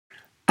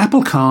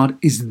Apple Card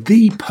is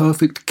the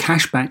perfect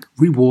cashback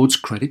rewards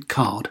credit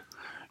card.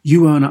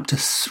 You earn up to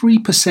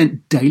 3%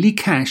 daily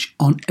cash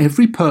on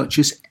every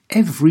purchase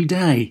every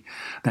day.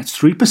 That's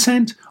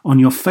 3% on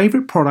your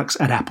favorite products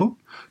at Apple,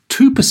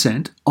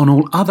 2% on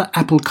all other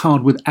Apple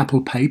Card with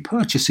Apple Pay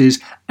purchases,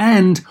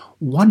 and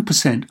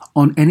 1%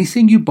 on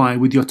anything you buy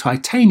with your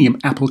titanium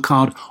Apple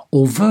Card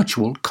or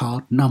virtual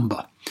card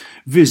number.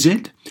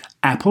 Visit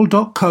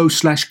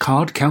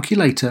apple.co/card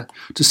calculator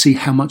to see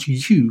how much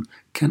you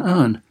can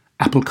earn.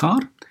 Apple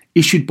Card,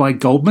 issued by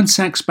Goldman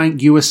Sachs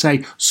Bank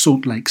USA,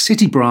 Salt Lake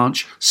City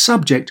branch,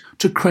 subject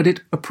to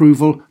credit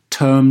approval.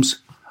 Terms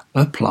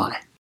apply.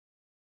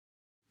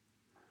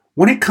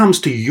 When it comes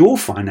to your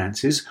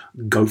finances,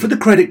 go for the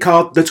credit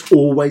card that's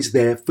always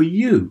there for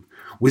you.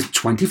 With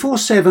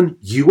 24/7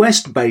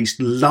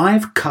 US-based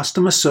live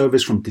customer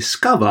service from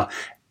Discover,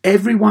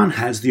 everyone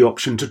has the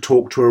option to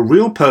talk to a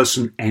real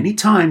person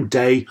anytime,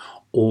 day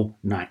or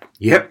night.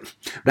 Yep,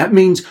 that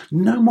means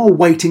no more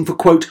waiting for,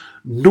 quote,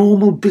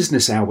 normal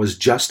business hours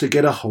just to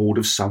get a hold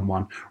of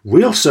someone.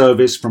 Real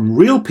service from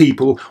real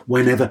people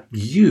whenever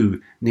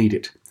you need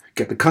it.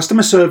 Get the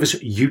customer service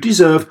you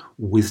deserve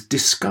with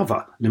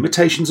Discover.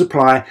 Limitations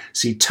apply.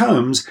 See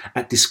terms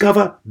at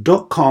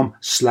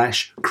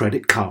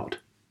discover.com/credit card.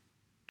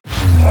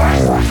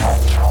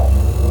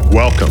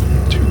 Welcome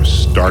to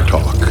Star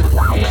Talk,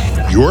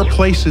 your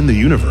place in the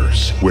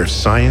universe where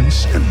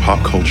science and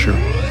pop culture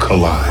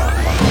collide.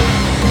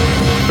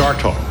 Star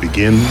Talk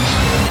begins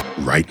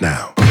right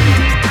now.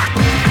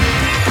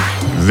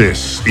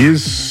 This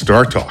is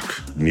Star Talk.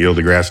 Neil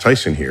deGrasse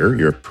Tyson here,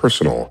 your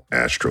personal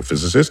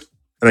astrophysicist.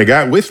 And I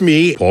got with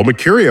me Paul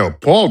Mercurio.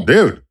 Paul,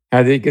 dude.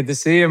 Howdy, good to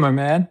see you, my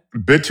man. A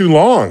bit too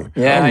long.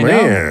 Yeah, I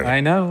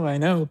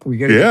know. We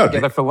got to get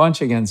together for lunch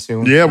again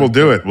soon. Yeah, we'll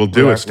do it. With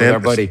our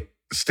buddy.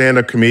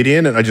 Stand-up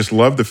comedian. And I just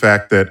love the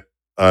fact that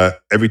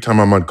every time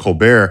I'm on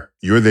Colbert,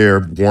 you're there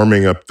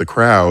warming up the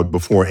crowd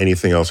before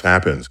anything else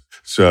happens.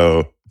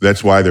 So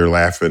that's why they're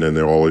laughing and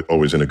they're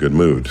always in a good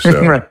mood.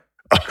 So. Right.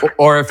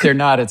 Or if they're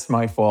not, it's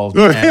my fault.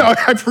 Yeah,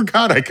 I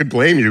forgot I could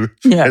blame you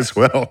as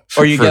well.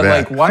 Or you get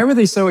like, why were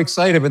they so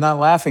excited but not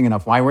laughing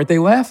enough? Why weren't they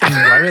laughing?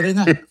 Why were they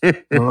not?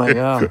 I'm like,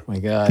 oh my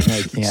God,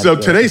 I can't. So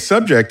today's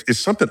subject is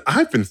something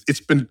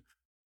it's been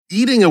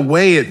eating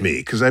away at me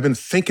because I've been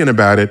thinking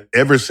about it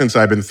ever since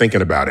I've been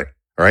thinking about it.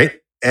 All right.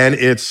 And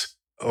it's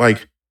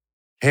like,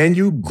 can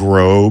you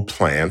grow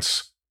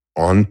plants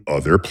on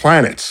other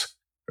planets?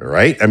 All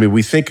right. I mean,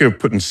 we think of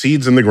putting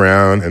seeds in the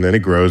ground and then it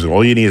grows, and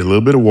all you need is a little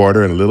bit of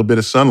water and a little bit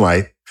of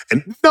sunlight.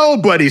 And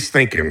nobody's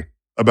thinking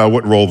about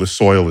what role the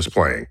soil is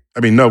playing.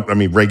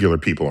 Regular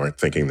people aren't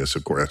thinking this,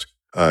 of course.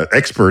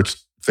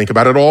 Experts think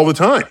about it all the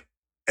time.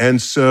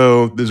 And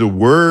so there's a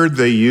word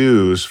they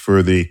use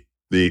for the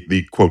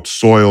quote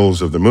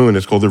soils of the moon.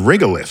 It's called the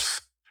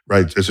regolith,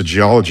 right? It's a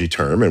geology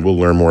term, and we'll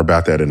learn more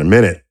about that in a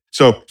minute.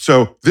 So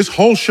this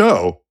whole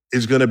show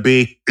is going to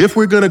be, if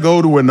we're going to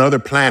go to another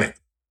planet,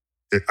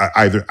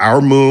 either our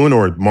moon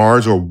or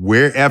Mars or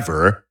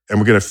wherever, and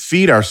we're going to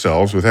feed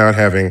ourselves without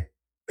having,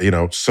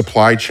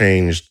 supply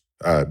chains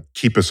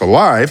keep us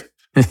alive,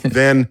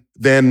 then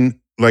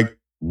like,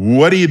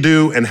 what do you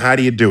do and how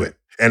do you do it?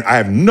 And I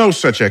have no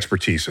such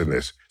expertise in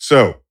this.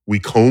 So we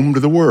combed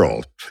the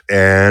world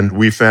and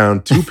we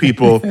found two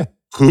people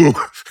who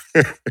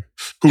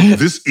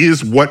this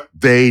is what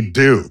they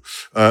do.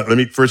 Let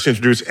me first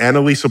introduce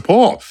Annalisa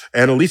Paul.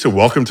 Annalisa,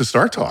 welcome to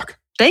Star Talk.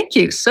 Thank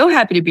you. So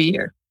happy to be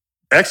here.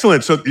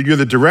 Excellent. So you're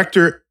the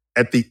director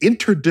at the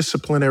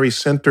Interdisciplinary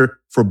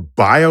Center for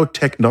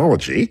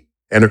Biotechnology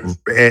and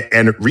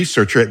a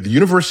researcher at the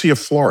University of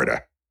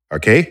Florida,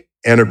 okay?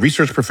 And a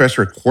research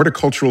professor at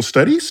Horticultural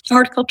Studies?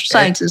 Horticultural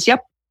Sciences,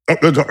 yep.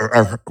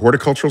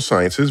 Horticultural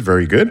Sciences,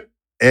 very good.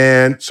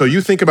 And so you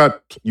think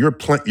about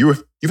you've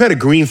had a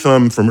green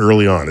thumb from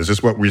early on. Is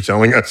this what you're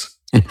telling us?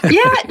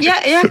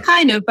 Yeah,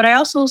 kind of. But I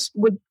also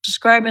would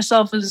describe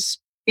myself as,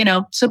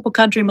 simple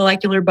country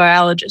molecular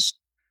biologist.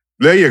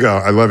 There you go.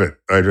 I love it.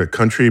 I'm a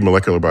country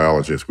molecular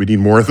biologist. We need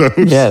more of those.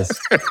 Yes,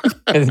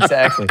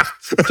 exactly.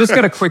 Just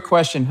got a quick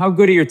question. How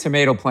good are your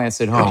tomato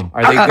plants at home?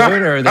 Are they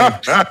good or are they?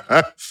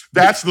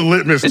 That's the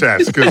litmus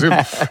test. Because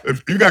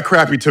if you got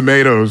crappy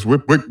tomatoes,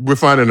 we're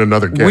finding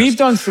another guest. We've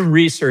done some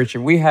research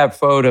and we have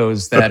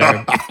photos that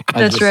are.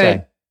 That's right.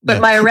 Saying.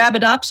 But my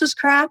Arabidopsis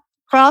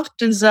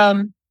croft is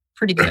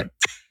pretty good.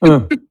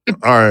 All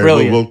right,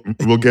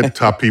 we'll get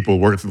top people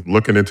worth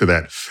looking into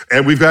that.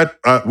 And we've got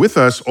with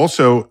us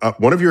also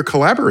one of your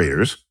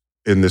collaborators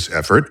in this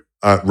effort,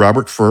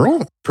 Robert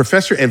Furl,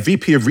 professor and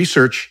VP of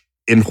research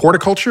in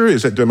horticulture.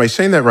 Am I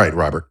saying that right,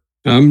 Robert?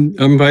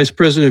 I'm vice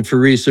president for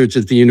research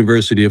at the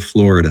University of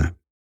Florida.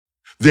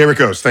 There it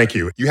goes. Thank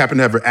you. You happen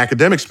to have an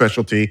academic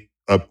specialty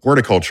of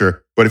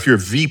horticulture, but if you're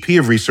VP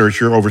of research,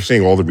 you're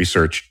overseeing all the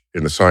research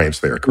in the science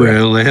there, correct?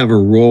 Well, I have a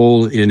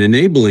role in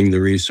enabling the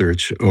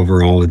research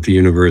overall at the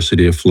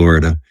University of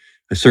Florida.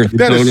 I certainly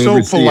that don't is so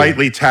oversee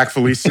politely,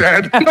 tactfully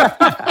said.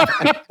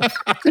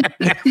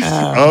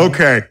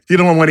 Okay. You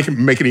don't want to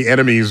make any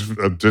enemies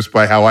just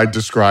by how I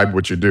describe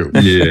what you do.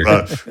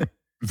 Yeah.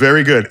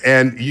 Very good.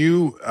 And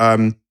you,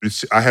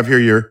 I have here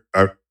your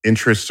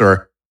interests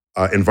are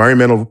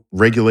environmental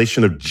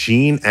regulation of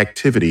gene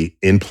activity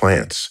in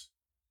plants.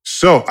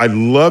 So I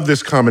love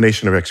this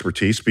combination of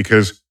expertise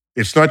because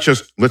it's not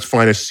just let's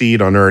find a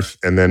seed on Earth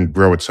and then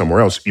grow it somewhere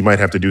else. You might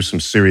have to do some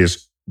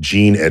serious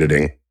gene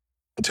editing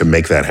to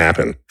make that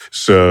happen.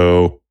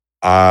 So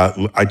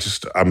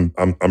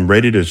I'm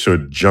ready to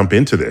sort of jump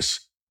into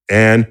this.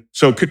 And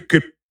so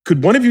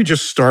could one of you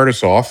just start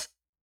us off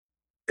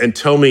and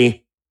tell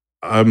me,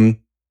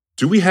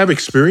 do we have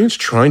experience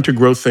trying to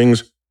grow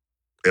things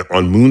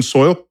on moon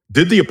soil?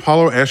 Did the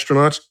Apollo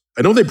astronauts,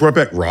 I know they brought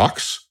back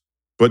rocks,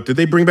 but did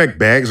they bring back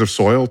bags of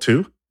soil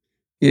too?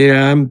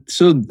 Yeah,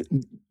 so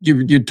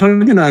you're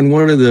talking on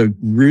one of the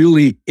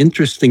really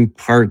interesting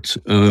parts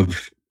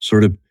of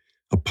sort of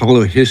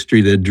Apollo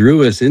history that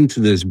drew us into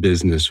this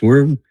business.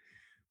 We're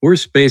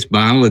space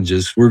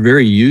biologists. We're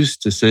very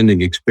used to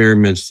sending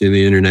experiments to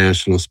the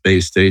International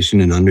Space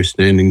Station and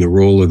understanding the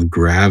role of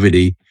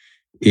gravity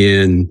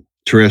in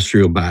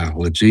terrestrial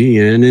biology.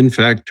 And in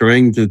fact,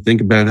 trying to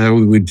think about how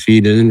we would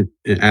feed in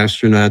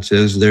astronauts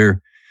as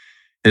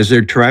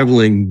they're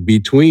traveling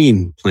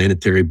between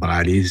planetary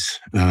bodies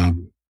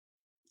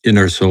in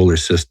our solar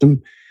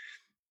system.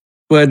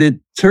 But it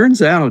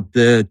turns out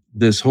that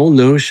this whole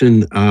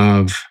notion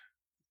of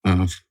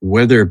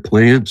whether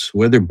plants,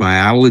 whether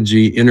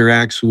biology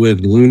interacts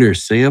with lunar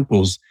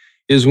samples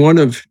is one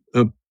of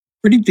a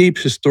pretty deep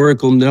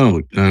historical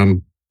note.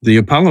 The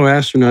Apollo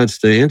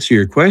astronauts, to answer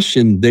your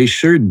question, they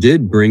sure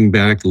did bring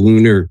back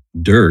lunar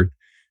dirt.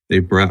 They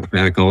brought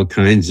back all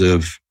kinds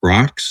of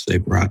rocks. They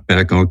brought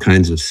back all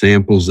kinds of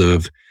samples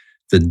of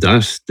the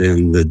dust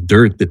and the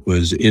dirt that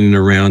was in and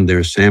around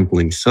their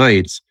sampling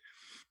sites.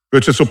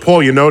 Richard, so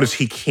Paul, you notice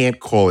he can't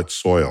call it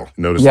soil.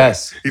 Notice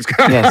Yes.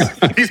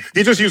 that?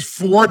 He just used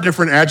 4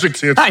 different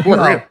adjectives. I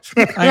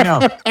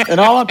know. And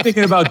all I'm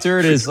thinking about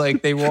dirt is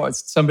like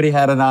somebody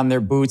had it on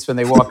their boots when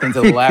they walked into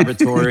the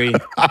laboratory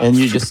and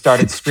you just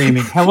started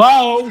screaming,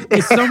 hello,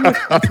 is someone,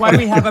 that's why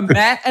we have a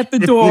mat at the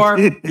door.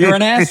 You're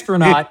an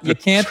astronaut. You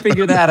can't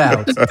figure that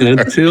out.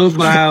 Until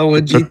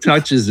biology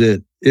touches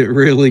it, it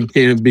really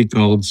can't be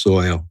called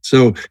soil.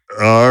 So,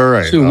 all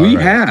right. So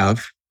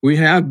we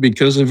have,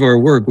 because of our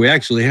work, we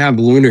actually have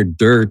lunar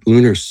dirt,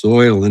 lunar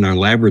soil in our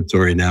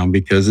laboratory now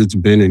because it's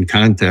been in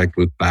contact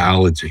with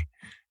biology.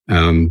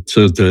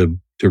 So to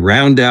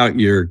round out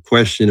your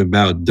question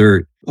about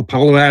dirt,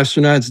 Apollo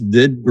astronauts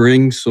did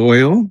bring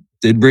soil,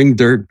 did bring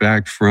dirt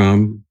back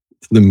from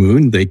the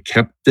moon. They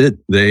kept it.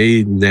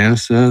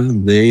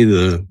 NASA,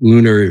 the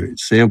lunar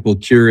sample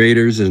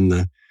curators and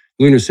the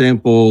lunar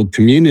sample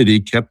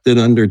community kept it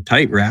under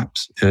tight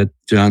wraps at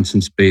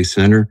Johnson Space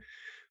Center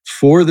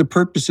for the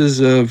purposes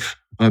of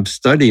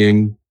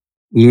studying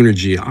lunar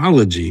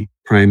geology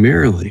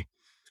primarily.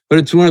 But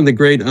it's one of the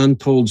great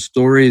untold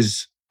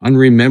stories,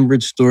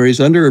 unremembered stories,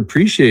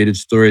 underappreciated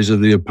stories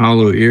of the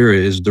Apollo era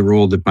is the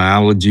role that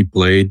biology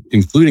played,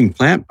 including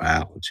plant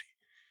biology,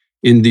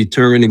 in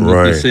determining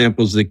that the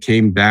samples that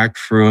came back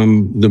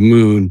from the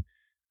moon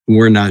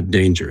were not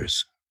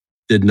dangerous,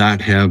 did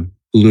not have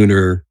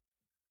lunar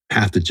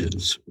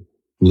pathogens.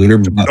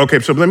 Okay,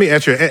 so let me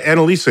ask you,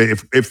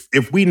 Annalisa,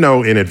 if we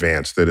know in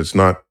advance that it's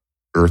not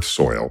Earth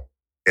soil,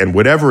 and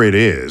whatever it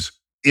is,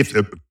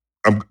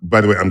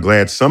 by the way, I'm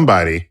glad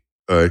somebody,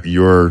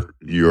 your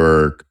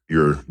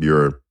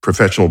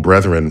professional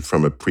brethren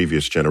from a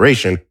previous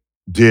generation,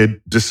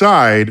 did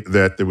decide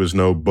that there was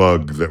no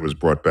bug that was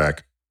brought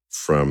back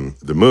from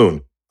the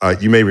moon.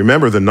 You may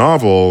remember the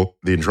novel,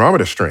 The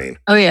Andromeda Strain.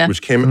 Oh, yeah.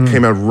 Which came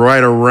out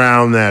right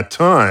around that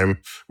time,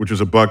 which was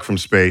a bug from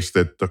space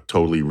that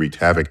totally wreaked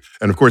havoc.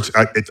 And of course,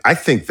 I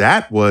think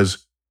that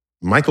was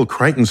Michael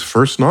Crichton's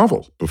first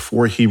novel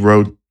before he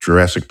wrote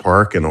Jurassic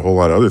Park and a whole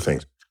lot of other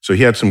things. So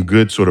he had some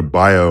good sort of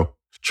bio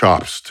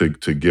chops to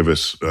give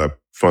us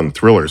fun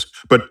thrillers.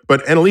 But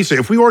Annalisa,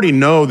 if we already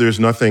know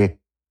there's nothing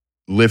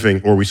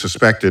living, or we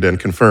suspected and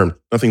confirmed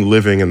nothing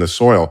living in the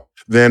soil,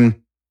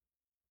 then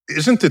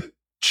isn't the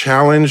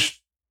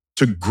challenge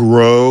to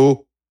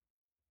grow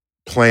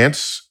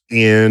plants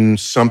in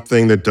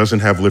something that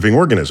doesn't have living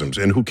organisms?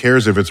 And who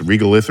cares if it's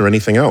regolith or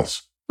anything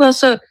else? Well,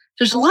 so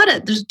there's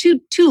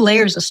two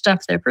layers of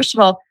stuff there. First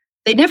of all,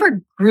 they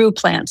never grew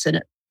plants in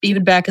it,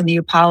 even back in the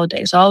Apollo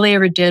days. All they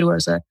ever did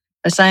was a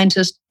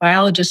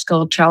biologist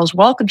called Charles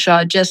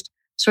Walkinshaw just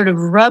sort of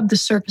rubbed the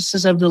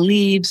surfaces of the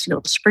leaves,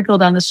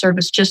 sprinkled on the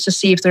surface just to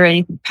see if there are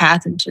any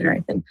pathogens or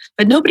anything.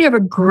 But nobody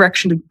ever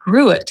actually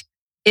grew it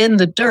in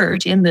the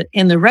dirt, in the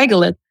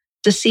regolith,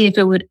 to see if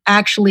it would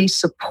actually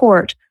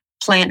support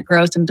plant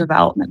growth and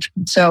development.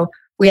 So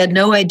we had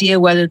no idea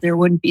whether there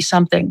wouldn't be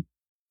something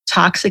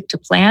toxic to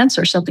plants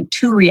or something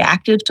too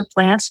reactive to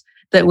plants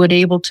that would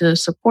able to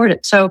support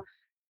it. So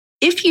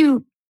if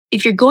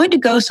you're going to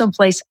go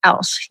someplace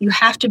else, you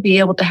have to be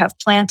able to have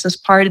plants as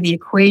part of the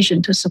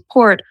equation to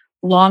support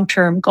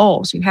long-term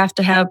goals. You have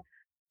to have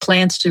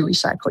plants to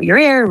recycle your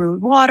air,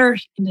 water,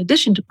 in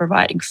addition to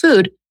providing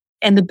food.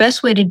 And the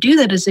best way to do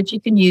that is if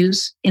you can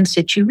use in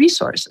situ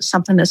resources,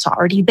 something that's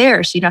already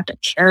there, so you don't have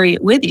to carry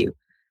it with you.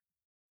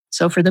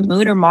 So for the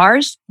moon or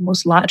Mars, the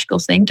most logical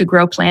thing to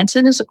grow plants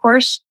in is, of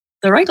course,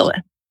 the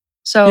regolith.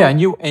 So yeah,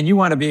 and you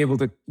want to be able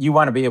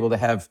to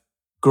have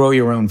grow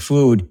your own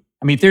food.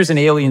 I mean, if there's an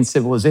alien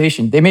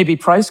civilization, they may be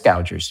price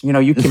gougers. You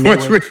can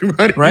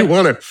right?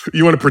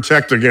 You want to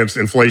protect against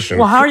inflation.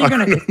 Well, how are you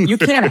going to? You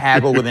can't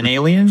haggle with an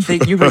alien.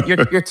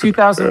 You're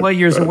 2,000 light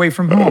years away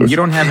from home. You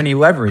don't have any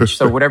leverage.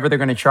 So whatever they're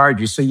going to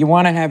charge you, so you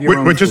want to have your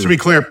own. But just food. to be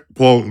clear,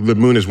 Paul, the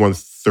moon is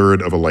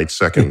 1/3 of a light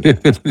second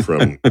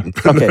from.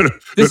 Okay,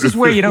 this is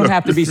where you don't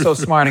have to be so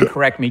smart and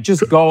correct me.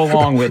 Just go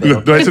along with it.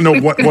 Okay? I said no.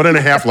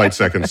 1.5 light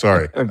seconds.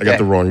 Sorry, okay. I got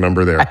the wrong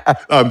number there.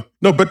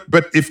 No,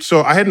 but if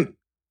so, I hadn't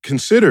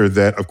consider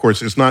that, of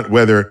course, it's not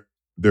whether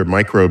there are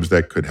microbes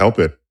that could help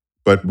it,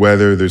 but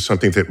whether there's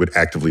something that would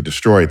actively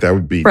destroy it. That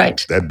would be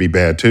That'd be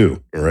bad too.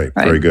 All right.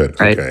 Very good.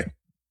 Right. Okay.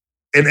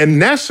 And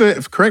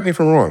NASA, correct me if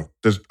I'm wrong.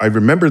 I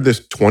remember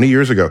this 20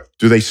 years ago.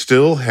 Do they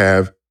still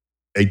have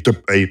a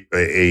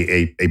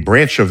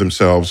branch of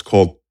themselves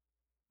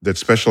that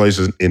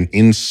specializes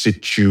in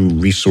situ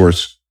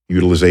resource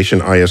utilization,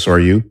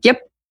 ISRU? Yep,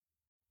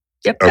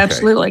 okay.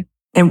 Absolutely.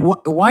 And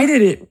why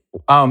did it?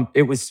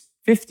 It was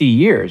 50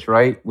 years,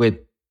 right? With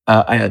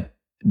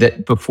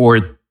that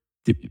before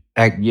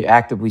you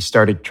actively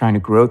started trying to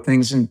grow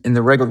things in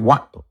the regular.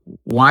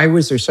 Why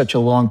was there such a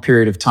long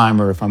period of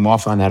time? Or if I'm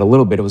off on that a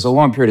little bit, it was a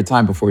long period of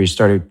time before you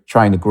started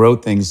trying to grow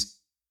things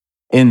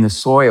in the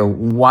soil.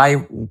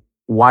 Why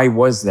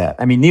was that?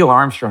 I mean, Neil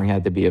Armstrong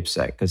had to be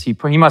upset because he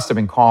must have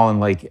been calling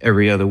like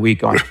every other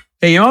week on,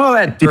 hey, all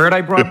that dirt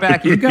I brought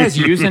back, you guys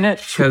using it?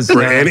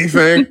 For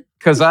anything?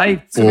 Because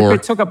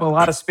it took up a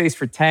lot of space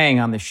for Tang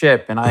on the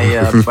ship, and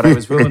but I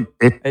was willing.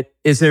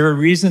 Is there a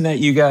reason that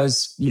you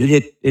guys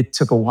it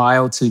took a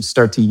while to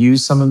start to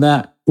use some of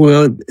that?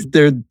 Well,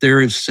 there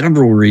are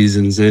several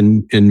reasons,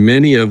 and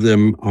many of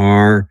them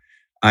are,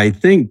 I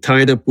think,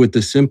 tied up with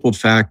the simple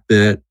fact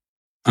that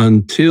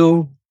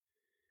until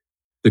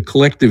the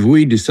collective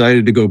we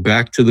decided to go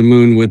back to the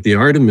moon with the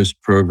Artemis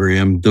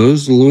program,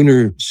 those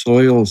lunar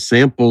soil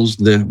samples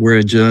that were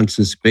at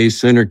Johnson Space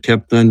Center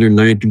kept under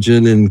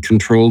nitrogen and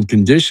controlled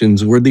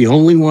conditions were the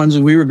only ones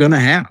that we were going to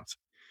have.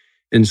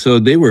 And so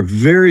they were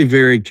very,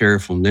 very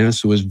careful.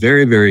 NASA was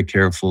very, very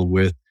careful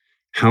with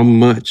how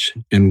much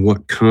and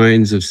what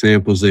kinds of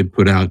samples they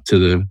put out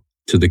to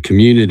the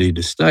community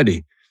to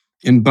study.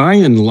 And by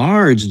and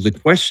large, the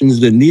questions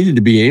that needed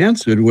to be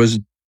answered was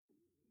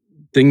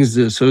things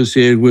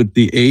associated with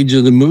the age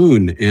of the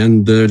moon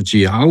and the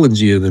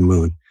geology of the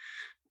moon.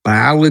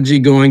 Biology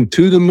going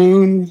to the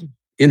moon,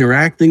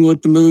 interacting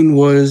with the moon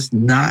was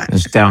not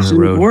down the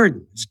road.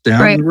 Important. It's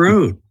down the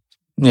road.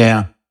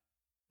 Yeah.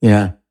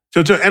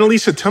 So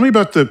Annalisa, tell me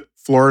about the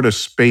Florida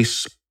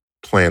Space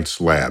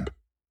Plants Lab.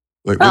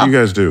 What do you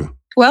guys do?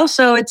 Well,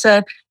 so it's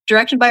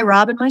directed by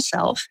Rob and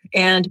myself,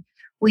 and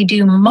we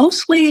do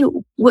mostly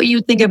what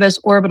you think of as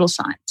orbital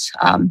science.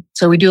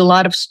 So we do a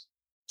lot of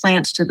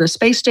plants to the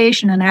space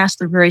station and ask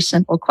the very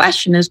simple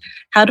question is,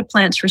 how do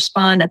plants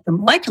respond at the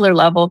molecular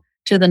level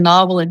to the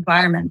novel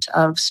environment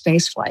of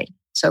spaceflight?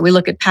 So we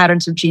look at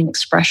patterns of gene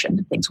expression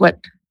and things,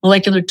 what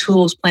molecular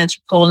tools plants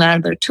are pulling out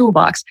of their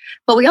toolbox.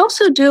 But we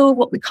also do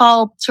what we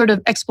call sort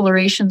of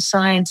exploration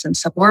science and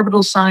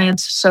suborbital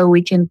science, so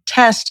we can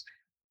test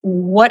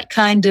what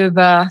kind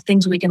of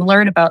things we can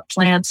learn about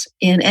plants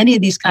in any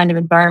of these kind of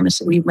environments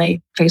that we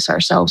may face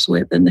ourselves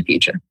with in the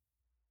future.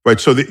 Right.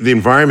 So the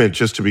environment,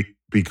 just to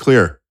be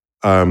clear,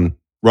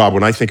 Rob,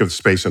 when I think of the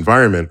space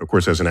environment, of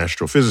course, as an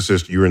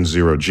astrophysicist, you're in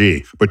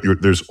 0G, but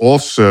there's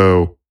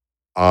also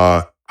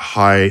a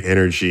high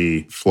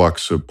energy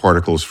flux of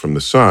particles from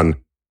the sun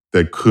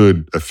that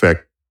could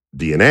affect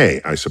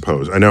DNA, I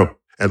suppose. I know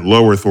at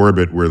low Earth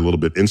orbit, we're a little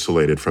bit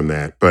insulated from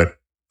that, but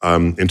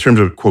in terms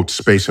of, quote,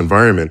 space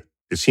environment,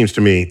 it seems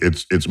to me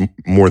it's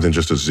more than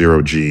just a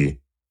 0G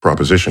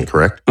proposition,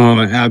 correct?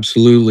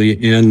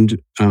 Absolutely. And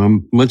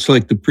much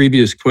like the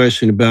previous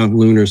question about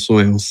lunar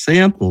soil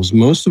samples,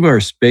 most of our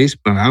space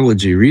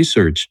biology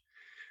research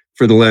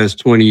for the last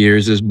 20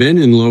 years has been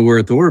in low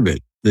Earth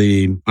orbit.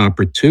 The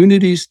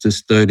opportunities to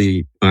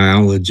study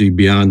biology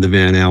beyond the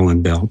Van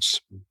Allen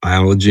belts,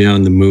 biology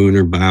on the moon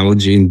or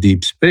biology in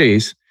deep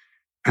space,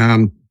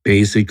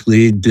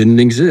 basically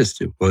didn't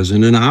exist. It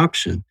wasn't an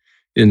option.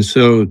 And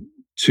so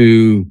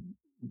to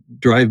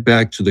drive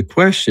back to the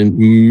question,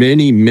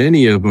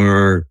 many of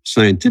our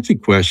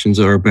scientific questions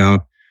are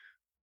about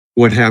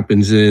what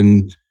happens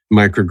in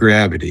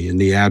microgravity, in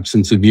the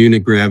absence of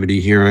unit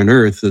gravity here on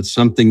Earth. That's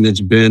something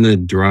that's been a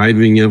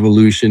driving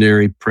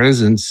evolutionary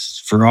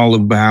presence for all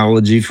of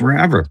biology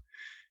forever.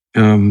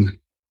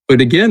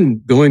 But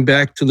again, going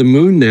back to the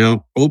moon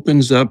now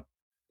opens up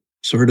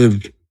sort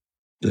of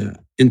the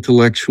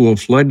intellectual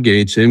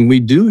floodgates, and we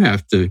do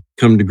have to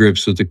come to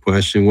grips with the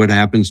question, what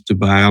happens to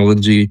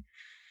biology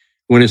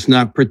when it's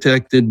not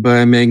protected by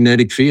a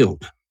magnetic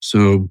field?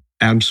 So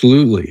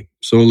absolutely,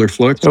 solar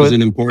flux is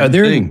an important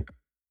thing.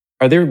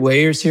 Are there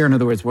layers here? In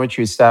other words, once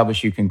you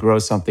establish you can grow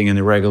something in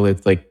the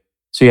regolith,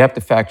 so you have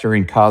to factor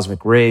in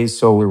cosmic rays,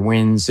 solar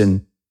winds,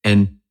 and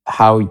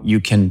how you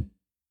can,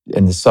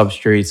 and the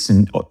substrates,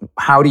 and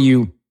how do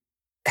you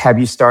have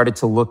you started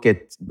to look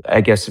at,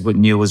 I guess, what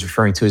Neil was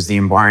referring to as the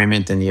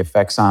environment and the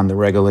effects on the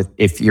regolith,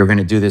 if you're going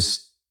to do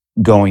this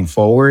going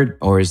forward,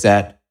 or is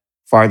that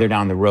farther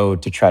down the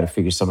road to try to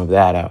figure some of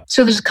that out?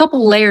 So there's a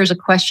couple layers of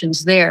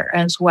questions there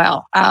as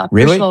well.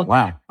 Really?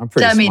 Wow, I'm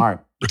pretty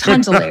smart.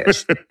 Tons of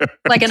layers,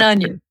 like an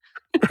onion.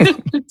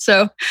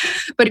 So,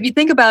 but if you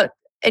think about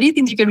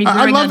anything that you're going to be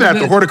growing, I love that.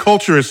 The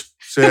horticulturist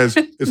says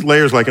it's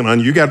layers like an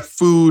onion. You got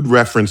food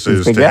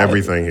references to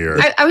everything here.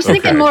 I was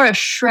thinking more of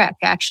Shrek,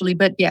 actually,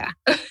 but yeah.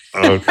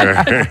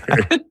 Okay.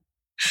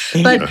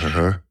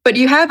 But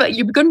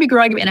you're going to be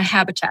growing in a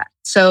habitat,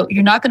 so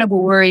you're not going to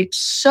worry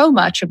so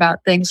much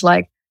about things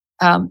like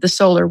the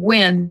solar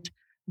wind,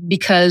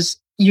 because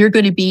you're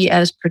going to be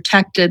as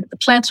protected. The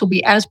plants will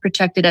be as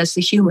protected as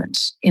the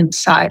humans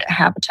inside a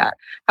habitat.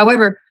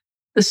 However,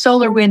 the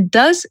solar wind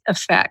does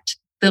affect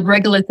the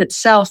regolith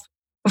itself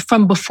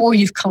from before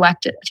you've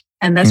collected it.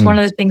 And that's one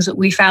of the things that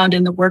we found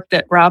in the work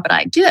that Rob and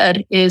I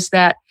did, is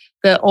that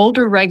the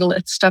older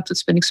regolith stuff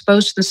that's been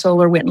exposed to the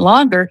solar wind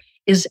longer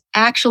is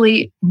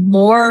actually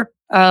more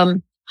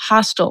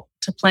hostile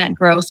to plant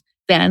growth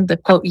than the,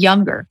 quote,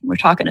 younger. We're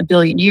talking 1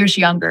 billion years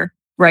younger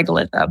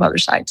regolith of other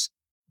sites.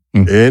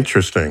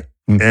 Interesting.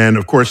 And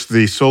of course,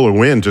 the solar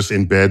wind just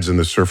embeds in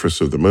the surface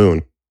of the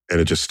moon,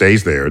 and it just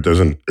stays there. It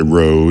doesn't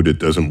erode. It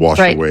doesn't wash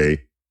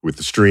away with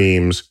the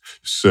streams.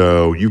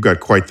 So you've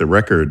got quite the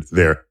record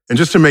there. And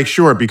just to make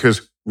sure,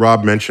 because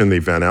Rob mentioned the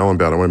Van Allen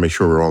belt, I want to make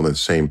sure we're all on the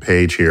same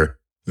page here.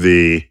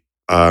 But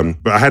I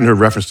hadn't heard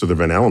reference to the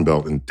Van Allen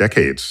belt in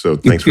decades. So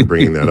thanks for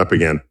bringing that up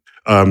again.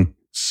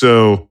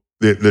 So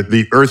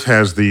the Earth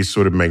has these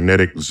sort of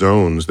magnetic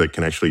zones that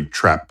can actually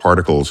trap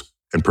particles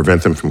and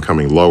prevent them from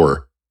coming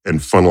lower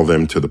and funnel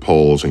them to the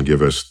poles and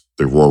give us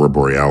the aurora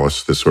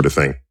borealis, this sort of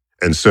thing.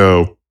 And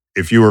so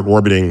if you are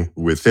orbiting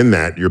within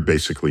that, you're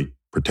basically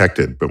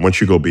protected. But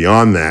once you go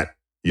beyond that,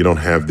 you don't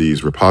have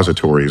these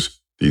repositories,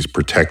 these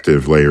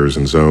protective layers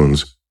and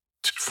zones,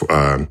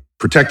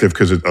 protective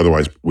because it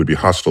otherwise would be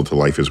hostile to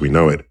life as we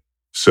know it.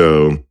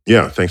 So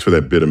yeah, thanks for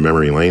that bit of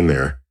memory lane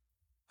there.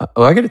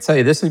 Well, I got to tell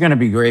you, this is going to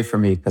be great for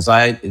me because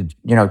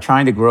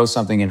trying to grow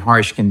something in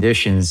harsh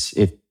conditions,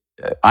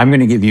 I'm going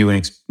to give you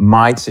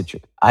my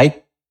situation.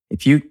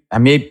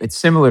 It's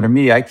similar to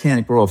me. I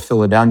can't grow a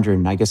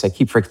philodendron. I guess I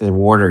keep freaking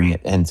watering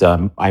it, and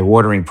my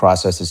watering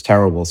process is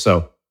terrible.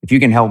 So if you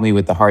can help me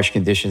with the harsh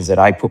conditions that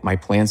I put my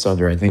plants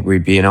under, I think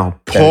we'd be in a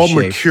Paul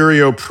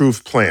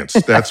Mercurio-proof plants.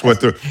 That's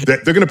what they're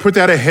going to put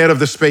that ahead of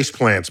the space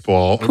plants,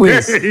 Paul.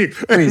 Please.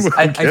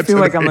 I feel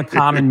like I'm a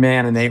common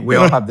man, and we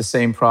all have the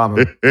same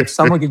problem. If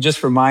someone could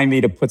just remind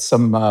me to put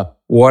some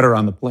water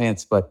on the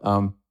plants,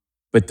 So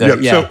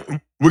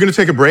we're going to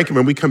take a break, and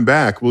when we come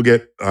back, we'll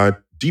get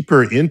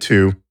deeper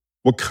into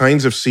what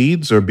kinds of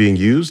seeds are being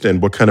used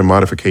and what kind of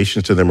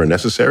modifications to them are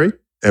necessary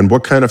and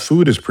what kind of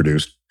food is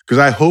produced. Because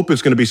I hope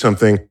it's going to be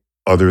something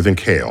other than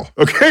kale.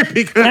 Okay?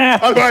 Because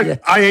otherwise,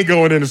 I ain't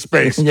going into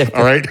space.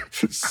 All right?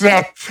 So,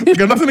 I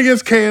got nothing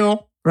against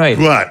kale. Right.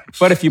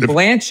 But if you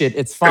blanch it,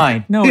 it's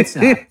fine. No, it's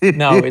not.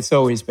 No, it's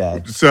always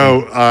bad.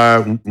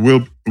 So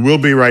we'll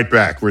be right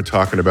back. We're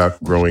talking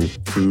about growing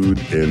food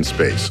in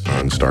space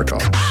on Star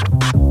Talk.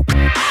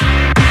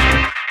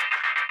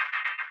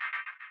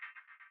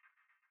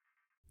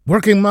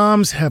 Working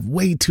moms have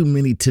way too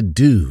many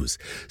to-dos.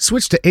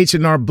 Switch to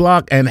H&R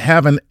Block and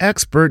have an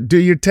expert do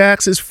your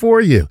taxes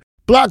for you.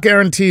 Block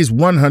guarantees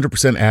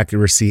 100%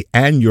 accuracy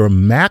and your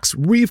max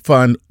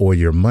refund or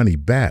your money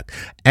back.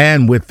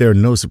 And with their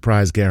no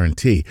surprise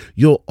guarantee,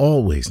 you'll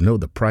always know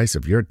the price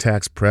of your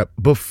tax prep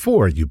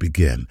before you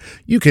begin.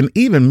 You can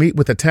even meet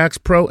with a tax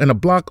pro in a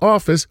Block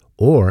office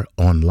or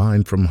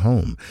online from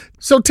home.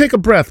 So take a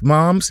breath,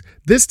 moms.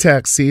 This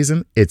tax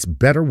season, it's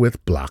better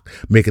with Block.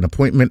 Make an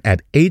appointment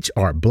at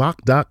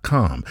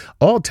hrblock.com.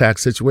 All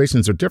tax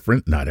situations are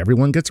different. Not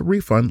everyone gets a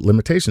refund.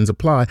 Limitations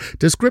apply.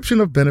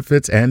 Description of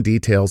benefits and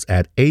details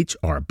at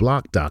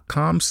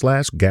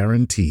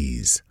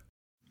hrblock.com/guarantees.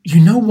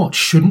 You know what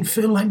shouldn't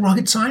feel like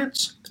rocket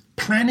science?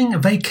 Planning a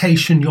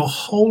vacation your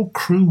whole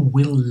crew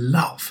will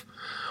love.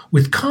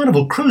 With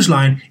Carnival Cruise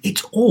Line,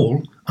 it's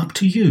all up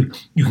to you.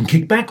 You can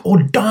kick back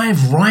or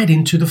dive right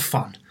into the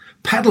fun.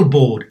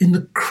 Paddleboard in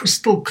the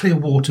crystal clear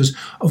waters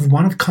of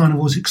one of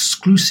Carnival's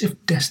exclusive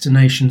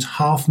destinations,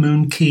 Half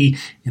Moon Cay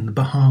in the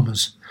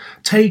Bahamas.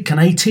 Take an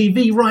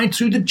ATV ride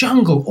through the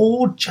jungle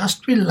or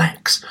just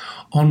relax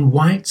on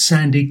white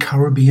sandy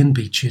Caribbean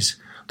beaches.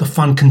 The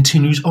fun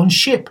continues on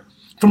ship.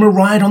 From a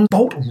ride on the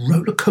Bolt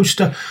roller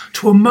coaster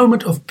to a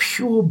moment of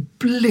pure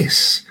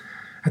bliss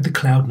at the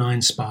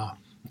Cloud9 Spa.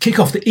 Kick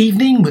off the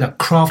evening with a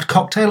craft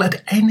cocktail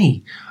at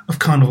any of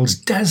Carnival's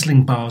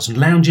dazzling bars and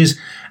lounges,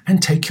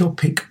 and take your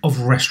pick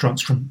of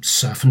restaurants from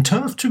surf and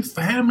turf to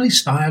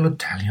family-style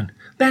Italian.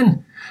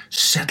 Then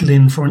settle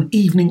in for an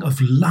evening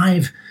of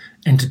live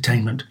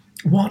entertainment.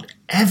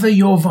 Whatever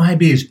your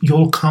vibe is,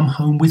 you'll come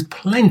home with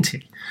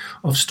plenty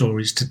of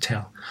stories to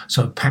tell.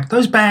 So pack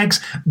those bags,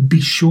 be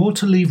sure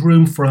to leave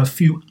room for a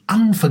few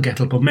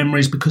unforgettable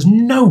memories, because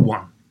no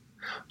one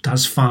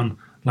does fun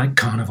like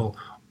Carnival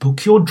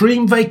Book your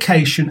dream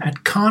vacation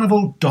at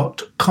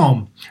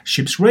carnival.com.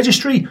 Ships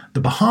registry,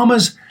 the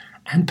Bahamas,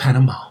 and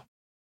Panama.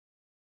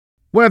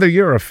 Whether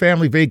you're a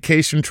family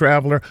vacation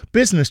traveler,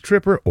 business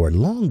tripper, or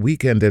long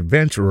weekend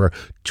adventurer,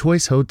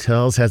 Choice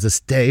Hotels has a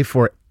stay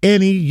for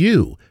any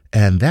you.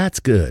 And that's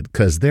good,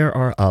 because there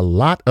are a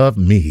lot of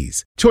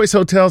me's. Choice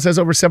Hotels has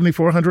over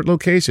 7,400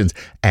 locations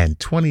and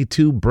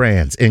 22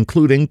 brands,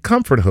 including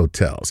Comfort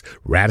Hotels,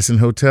 Radisson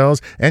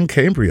Hotels, and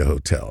Cambria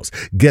Hotels.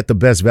 Get the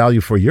best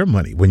value for your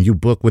money when you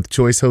book with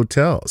Choice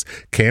Hotels.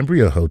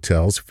 Cambria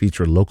Hotels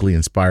feature locally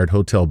inspired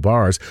hotel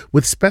bars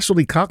with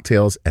specialty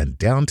cocktails and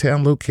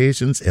downtown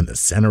locations in the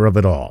center of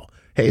it all.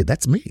 Hey,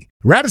 that's me.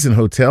 Radisson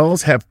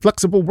Hotels have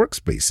flexible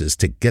workspaces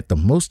to get the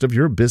most of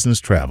your business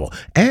travel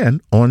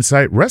and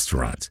on-site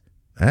restaurants.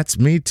 That's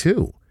me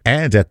too.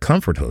 And at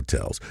Comfort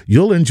Hotels,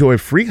 you'll enjoy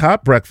free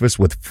hot breakfast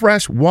with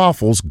fresh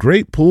waffles,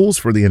 great pools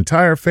for the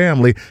entire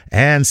family,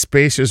 and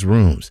spacious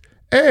rooms.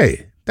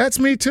 Hey, that's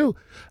me too.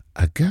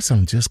 I guess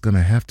I'm just going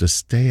to have to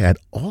stay at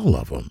all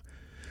of them.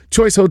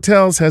 Choice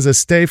Hotels has a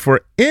stay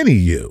for any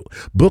you.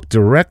 Book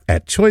direct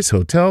at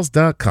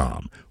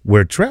choicehotels.com,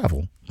 where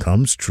travel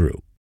comes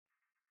true.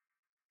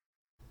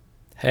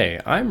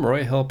 Hey, I'm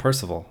Roy Hill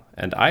Percival,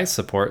 and I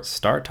support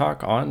Star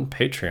Talk on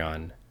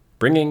Patreon.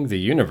 Bringing the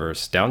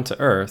universe down to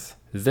Earth,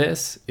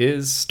 this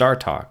is Star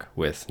Talk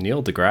with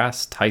Neil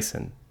deGrasse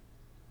Tyson.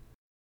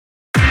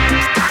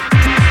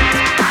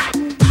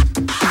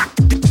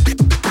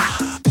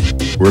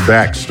 We're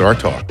back, Star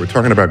Talk. We're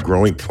talking about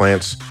growing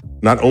plants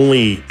not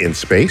only in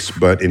space,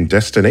 but in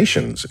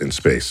destinations in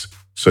space,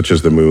 such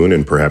as the moon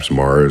and perhaps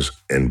Mars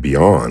and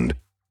beyond.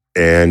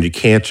 And you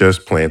can't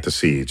just plant the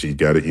seeds. You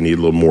need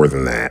a little more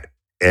than that.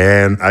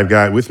 And I've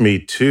got with me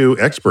two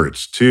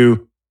experts,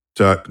 two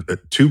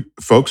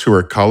folks who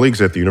are colleagues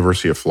at the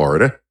University of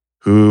Florida,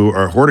 who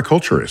are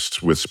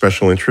horticulturists with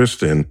special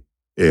interest in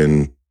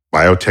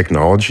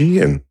biotechnology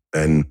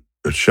and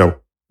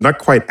not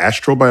quite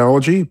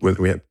astrobiology.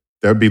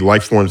 That would be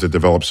life forms that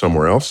develop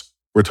somewhere else.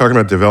 We're talking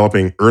about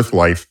developing Earth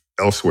life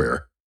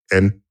elsewhere,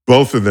 and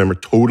both of them are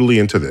totally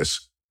into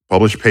this.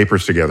 Published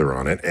papers together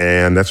on it,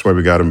 and that's why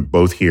we got them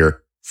both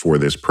here for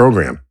this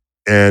program.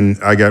 And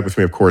I got with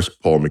me, of course,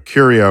 Paul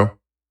Mercurio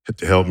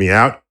to help me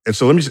out. And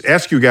so let me just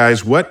ask you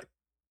guys, what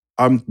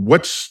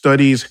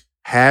studies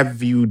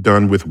have you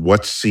done with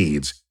what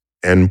seeds,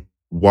 and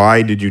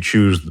why did you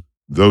choose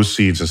those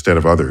seeds instead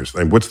of others?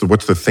 And what's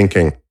the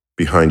thinking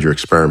behind your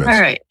experiments?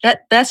 All right,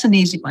 that's an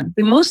easy one.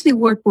 We mostly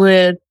work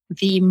with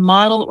the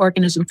model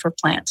organism for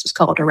plants. It's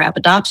called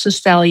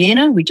Arabidopsis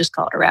thaliana. We just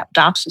call it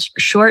Arabidopsis for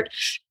short.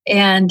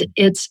 And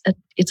it's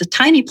a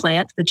tiny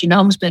plant. The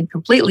genome has been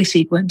completely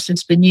sequenced.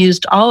 It's been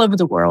used all over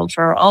the world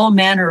for all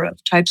manner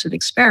of types of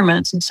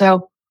experiments. And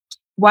so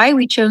why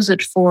we chose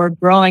it for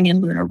growing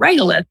in lunar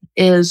regolith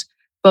is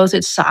both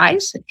its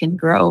size. It can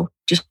grow,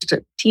 just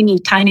a teeny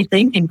tiny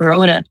thing can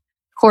grow in a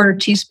quarter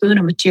teaspoon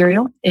of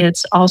material.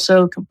 It's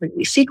also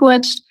completely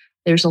sequenced.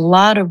 There's a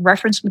lot of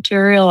reference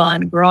material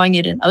on growing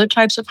it in other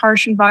types of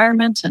harsh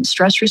environments and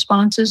stress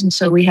responses. And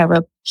so we have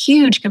a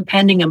huge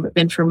compendium of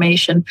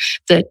information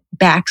that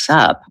backs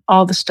up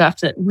all the stuff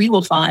that we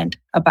will find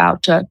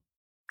about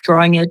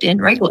growing it in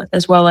regolith,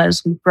 as well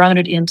as we've grown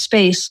it in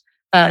space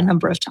a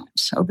number of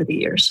times over the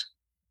years.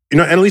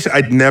 Annalisa,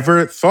 I'd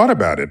never thought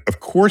about it. Of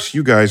course,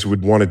 you guys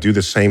would want to do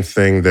the same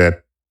thing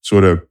that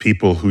sort of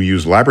people who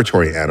use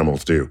laboratory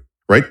animals do.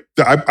 Right?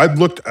 I've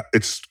looked,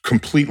 it's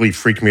completely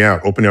freaked me out,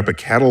 opening up a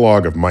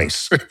catalog of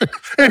mice.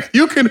 And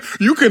you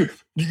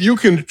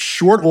can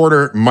short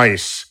order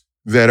mice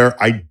that are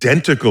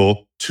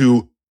identical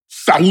to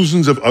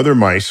thousands of other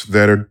mice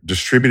that are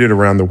distributed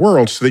around the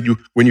world, so that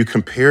when you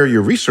compare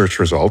your research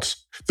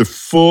results, the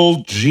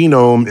full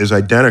genome is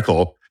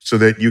identical, so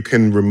that you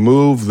can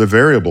remove the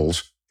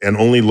variables and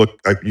only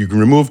you can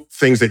remove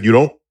things that you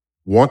don't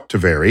want to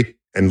vary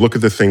and look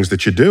at the things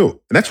that you do.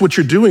 And that's what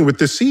you're doing with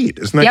this seed.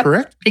 Isn't that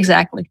correct?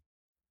 Exactly.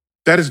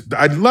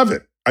 I love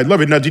it. I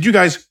love it. Now, did you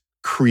guys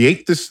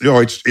create this?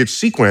 It's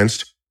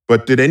sequenced,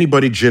 but did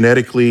anybody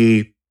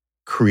genetically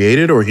create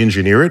it or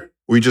engineer it?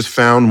 Or you just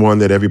found one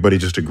that everybody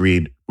just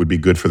agreed would be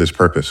good for this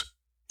purpose?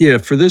 Yeah,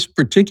 for this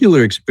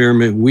particular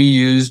experiment, we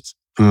used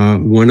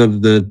one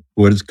of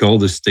what is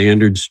called a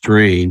standard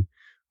strain,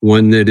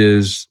 one that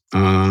is,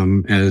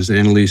 as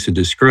Annalisa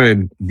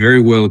described,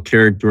 very well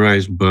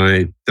characterized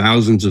by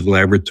thousands of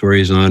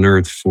laboratories on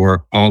Earth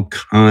for all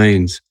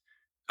kinds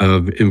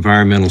of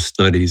environmental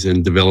studies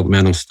and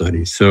developmental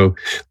studies. So,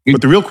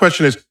 but the real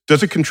question is,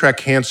 does it contract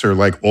cancer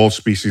like all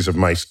species of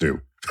mice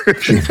do?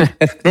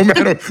 no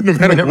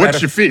matter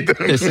what you feed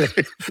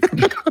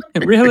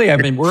them. Really? I've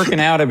been working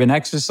out. I've been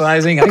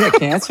exercising. I got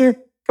cancer?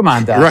 Come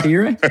on, doctor. Right.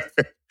 You're right.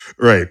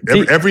 Right.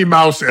 Every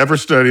mouse ever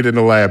studied in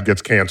the lab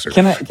gets cancer.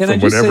 Can I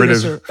just say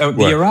this? The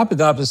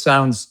Arabidopsis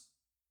sounds,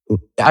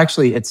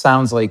 actually, it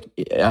sounds like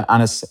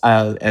on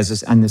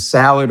the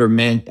salad or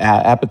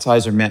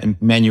appetizer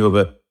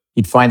menu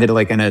you'd find it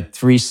like in a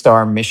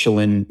 3-star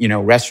Michelin,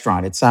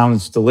 restaurant. It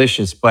sounds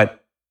delicious,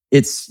 but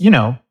it's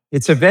a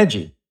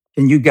veggie.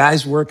 Can you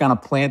guys work on a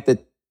plant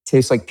that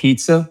tastes like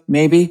pizza,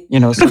 maybe,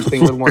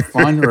 something a little more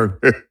fun, or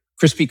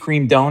Krispy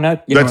Kreme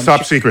donut. That's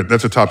top secret.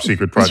 That's a top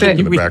secret project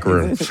in the back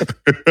room.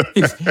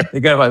 They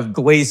got a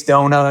glazed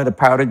donut, a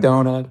powdered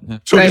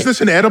donut. So is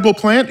this an edible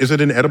plant? Is it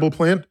an edible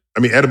plant? I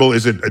mean, edible,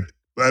 is it,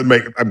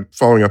 I'm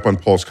following up on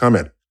Paul's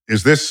comment.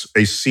 Is this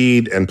a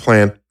seed and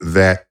plant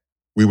that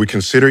we would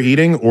consider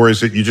eating, or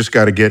is it you just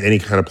got to get any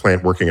kind of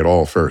plant working at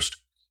all first?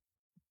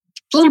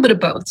 A little bit of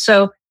both.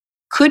 So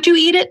could you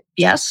eat it?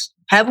 Yes.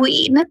 Have we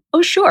eaten it?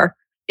 Oh, sure.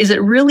 Is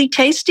it really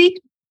tasty?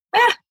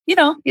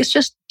 It's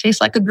just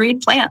tastes like a green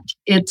plant.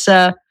 It's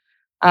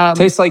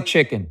tastes like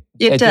chicken.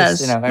 It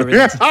does.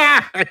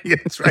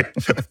 That's right.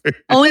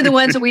 Only the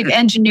ones that we've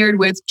engineered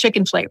with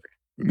chicken flavor.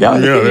 Yeah,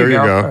 there you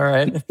go. All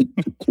right.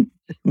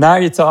 Now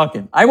you're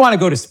talking. I want to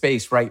go to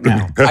space right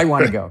now. I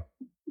want to go.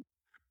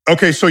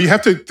 Okay, so you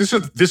have to.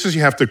 This is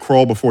you have to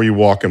crawl before you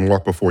walk and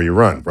walk before you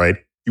run, right?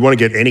 You want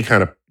to get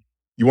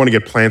you want to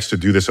get plants to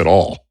do this at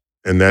all,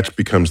 and that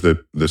becomes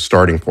the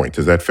starting point.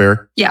 Is that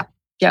fair? Yeah.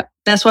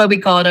 That's why we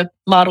call it a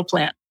model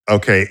plant.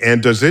 Okay,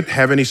 and does it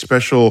have any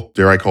special,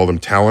 dare I call them,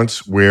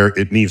 talents where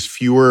it needs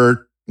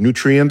fewer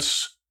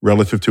nutrients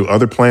relative to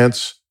other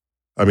plants?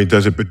 I mean,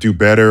 does it do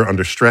better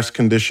under stress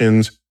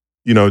conditions?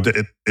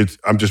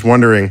 I'm just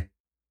wondering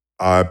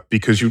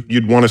because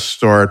you'd want to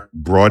start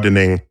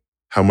broadening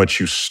how much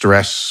you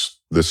stress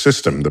the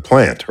system, the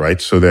plant, right?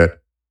 So that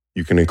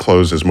you can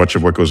enclose as much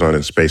of what goes on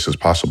in space as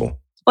possible.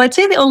 Well, I'd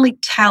say the only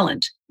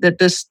talent that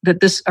this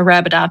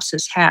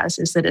Arabidopsis has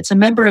is that it's a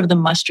member of the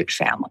mustard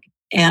family.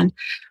 And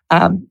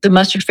the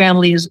mustard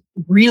family is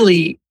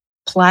really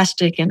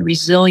plastic and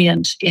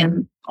resilient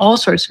in all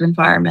sorts of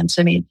environments.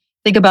 I mean,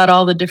 think about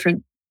all the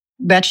different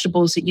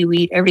vegetables that you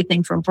eat,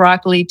 everything from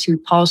broccoli to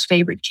Paul's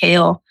favorite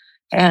kale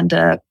and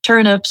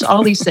turnips,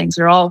 all these things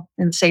are all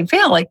in the same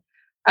family.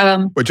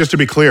 But just to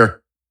be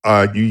clear,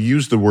 you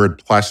use the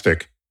word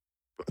plastic.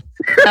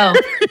 Oh.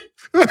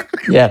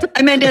 Yeah.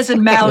 I meant as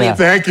in malleable. Yeah.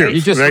 Thank you.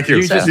 You just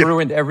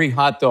ruined every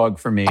hot dog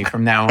for me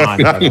from now on.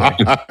 By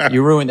the way.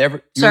 You ruined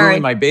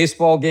ruined my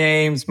baseball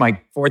games, my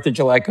 4th of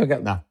July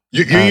cookout. No.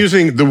 You're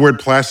using the word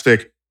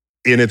plastic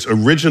in its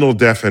original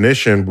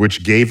definition,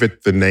 which gave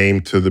it the name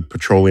to the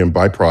petroleum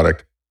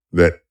byproduct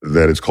that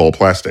it's called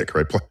plastic,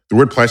 right? The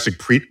word plastic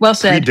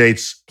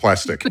predates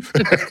plastic,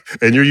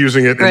 and you're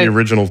using it in the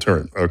original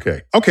term.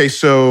 Okay.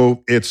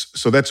 So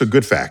that's a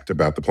good fact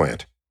about the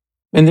plant.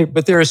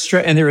 But there are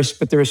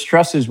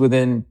stresses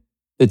within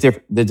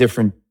the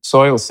different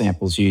soil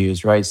samples you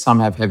use, right?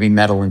 Some have heavy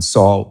metal and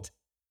salt.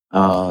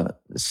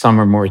 Some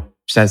are more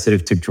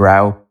sensitive to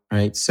drought,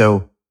 right?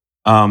 So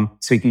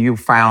you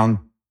found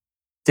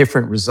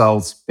different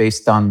results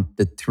based on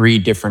the 3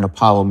 different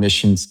Apollo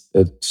missions,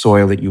 the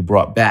soil that you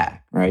brought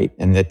back, right?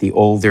 And that the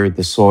older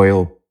the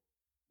soil,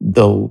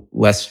 the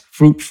less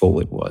fruitful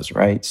it was,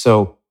 right?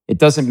 So it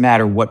doesn't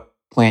matter what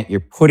plant you're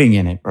putting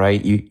in it,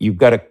 right? You've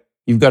got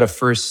to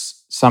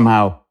first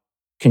somehow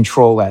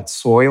control that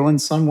soil in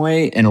some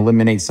way and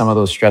eliminate some of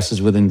those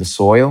stresses within the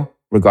soil,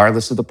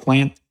 regardless of the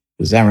plant.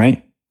 Is that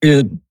right?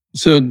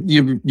 So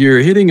you're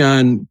hitting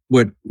on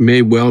what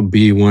may well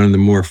be one of the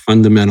more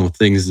fundamental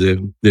things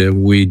that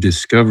we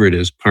discovered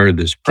as part of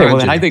this project. Okay, well,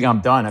 then I think I'm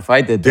done. If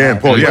I did that, yeah,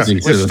 Paul.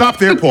 Let's stop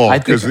there, Paul. I'm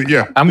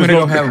going to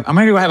go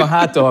have a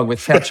hot dog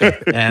with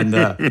ketchup and.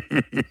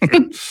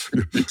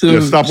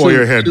 Stop while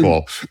you're ahead,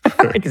 Paul.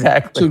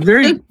 Exactly. So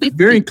very,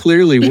 very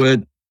clearly,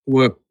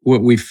 what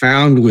we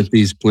found with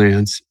these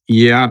plants,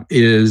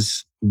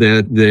 is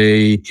that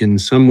they in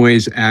some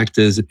ways act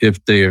as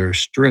if they are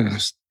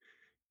stressed.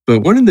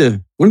 But one of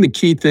the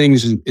key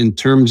things in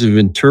terms of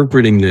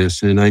interpreting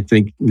this, and I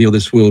think, Neil,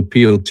 this will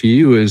appeal to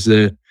you, is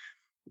that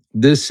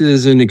this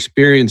is an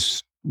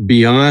experience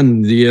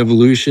beyond the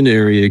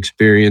evolutionary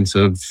experience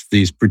of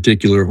these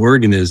particular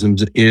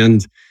organisms.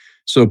 And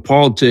so,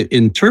 Paul, to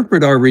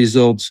interpret our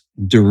results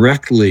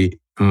directly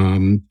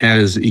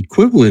as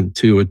equivalent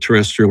to a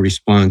terrestrial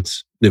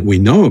response that we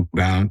know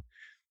about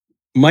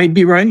might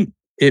be right.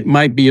 It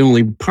might be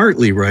only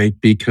partly right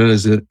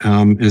because, as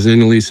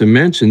Annalisa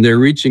mentioned, they're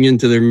reaching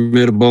into their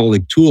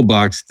metabolic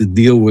toolbox to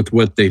deal with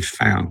what they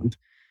found.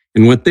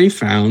 And what they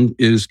found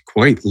is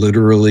quite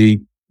literally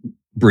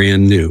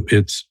brand new.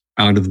 It's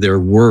out of their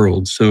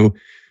world. So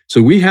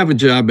we have a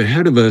job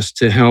ahead of us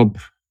to help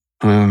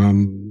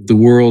the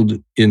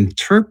world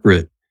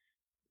interpret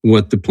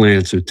what the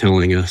plants are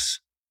telling us.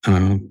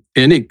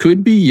 And it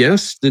could be,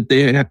 yes, that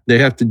they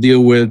have to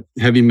deal with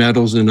heavy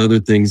metals and other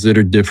things that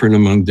are different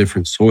among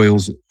different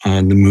soils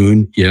on the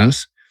moon.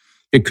 Yes.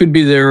 It could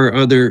be there are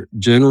other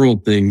general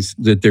things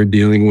that they're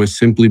dealing with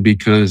simply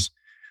because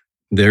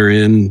they're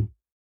in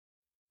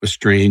a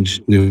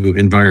strange new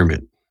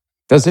environment.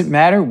 Does it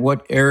matter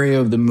what area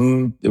of the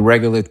moon the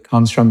regolith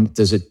comes from?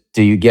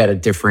 Do you get a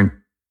different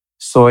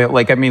soil?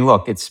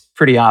 Look, it's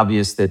pretty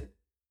obvious that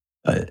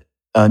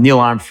Neil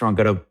Armstrong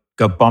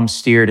got bump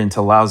steered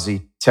into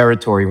lousy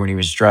territory when he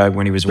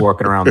was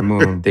walking around the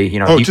moon.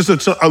 Just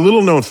a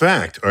little known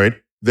fact. All right,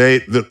 the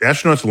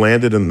astronauts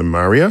landed in the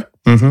Maria,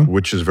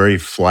 which is very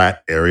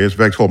flat areas. In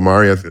fact, it's called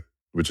Maria,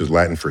 which is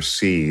Latin for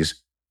seas,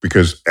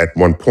 because at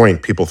one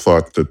point people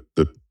thought that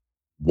the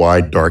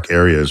wide, dark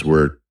areas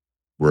were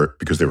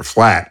because they were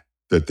flat,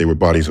 that they were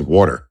bodies of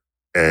water.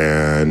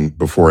 And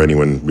before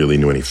anyone really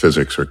knew any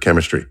physics or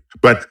chemistry.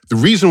 But the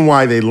reason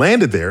why they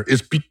landed there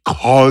is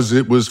because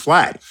it was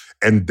flat.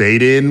 And they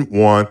didn't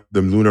want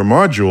the lunar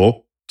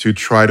module to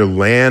try to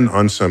land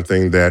on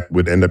something that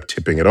would end up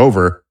tipping it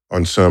over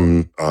on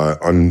some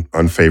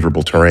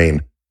unfavorable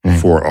terrain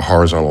for a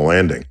horizontal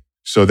landing.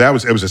 So it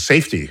was a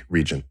safety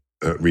reason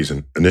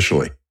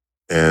initially.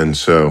 And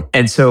so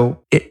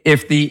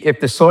if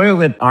the soil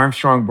that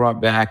Armstrong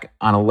brought back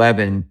on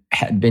 11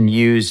 had been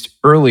used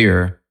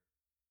earlier,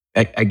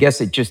 I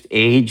guess it just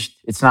aged.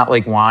 It's not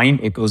like wine;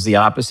 it goes the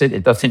opposite.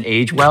 It doesn't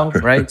age well,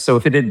 right? So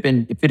if it had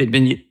been,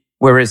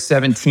 whereas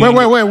 17.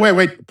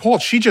 Wait, Paul.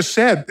 She just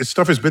said this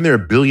stuff has been there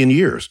 1 billion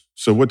years.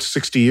 So what's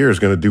 60 years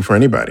going to do for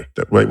anybody?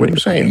 What are you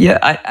saying?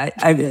 Yeah,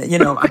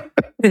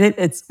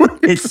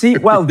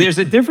 well, there's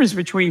a difference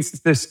between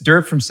this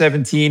dirt from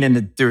 17 and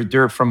the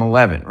dirt from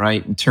 11,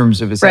 right? In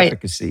terms of its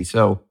efficacy.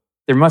 So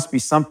there must be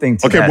something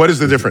to that. Okay, what is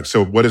the difference?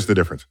 So what is the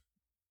difference?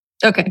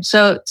 Okay,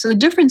 so the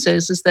difference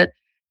is that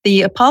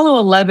the Apollo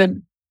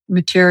 11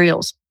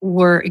 materials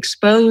were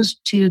exposed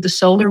to the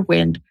solar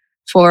wind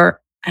for,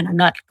 and I'm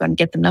not going to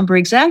get the number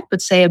exact,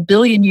 but say 1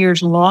 billion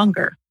years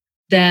longer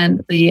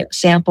than the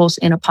samples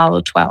in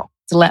Apollo 12,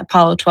 the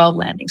Apollo 12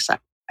 landing site.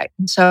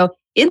 And so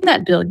in that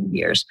 1 billion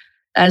years,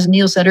 as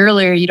Neil said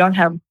earlier, you don't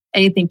have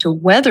anything to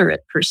weather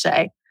it per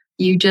se.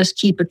 You just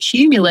keep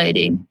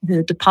accumulating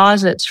the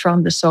deposits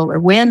from the solar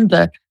wind,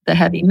 the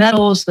heavy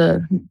metals,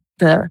 the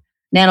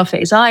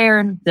nanophase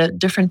iron, the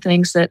different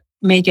things that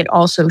make it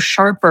also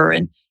sharper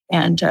and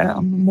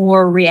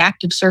more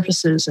reactive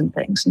surfaces and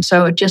things. And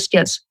so it just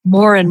gets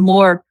more and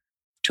more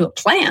to a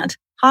plant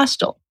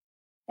hostile.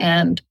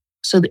 And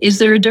so is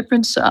there a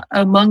difference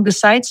among the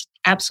sites?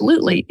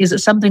 Absolutely. Is it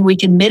something we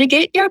can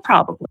mitigate? Yeah,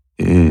 probably.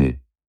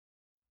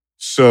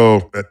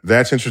 So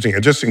that's interesting.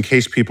 And just in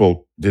case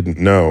people didn't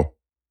know,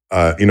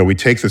 we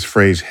take this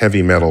phrase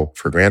heavy metal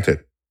for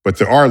granted, but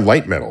there are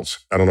light metals.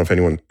 I don't know if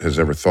anyone has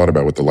ever thought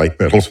about what the light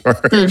metals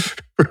are.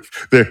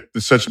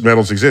 Such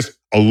metals exist.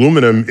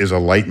 Aluminum is a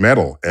light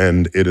metal,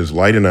 and it is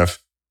light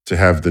enough to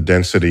have the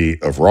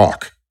density of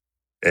rock.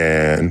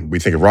 And we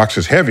think of rocks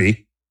as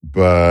heavy,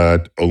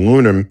 but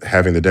aluminum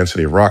having the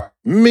density of rock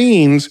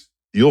means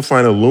you'll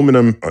find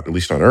aluminum, at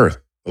least on Earth,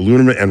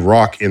 aluminum and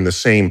rock in the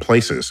same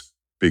places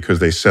because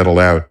they settled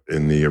out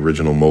in the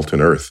original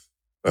molten Earth,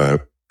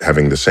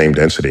 having the same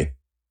density.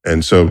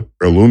 And so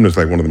aluminum is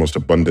like one of the most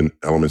abundant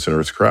elements in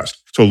Earth's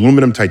crust. So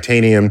aluminum,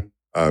 titanium,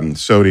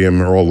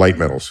 sodium are all light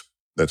metals.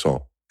 That's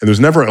all. And there's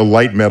never a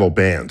light metal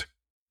band,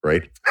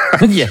 right?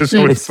 Yeah, Just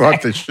would have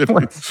thought they should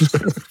be.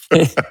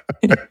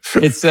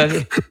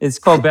 It's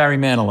called Barry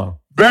Manilow.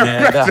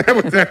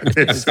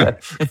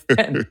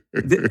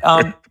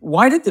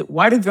 Why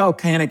did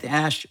volcanic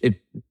ash?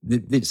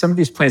 Some of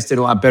these plants did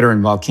a lot better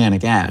in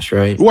volcanic ash,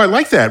 right? Oh, I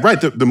like that. Right,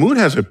 the moon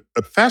has a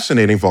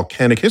fascinating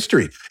volcanic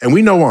history, and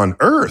we know on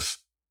Earth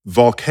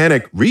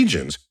volcanic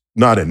regions,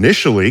 not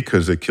initially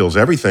because it kills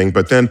everything,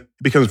 but then it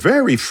becomes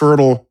very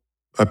fertile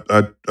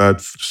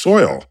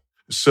soil.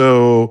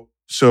 So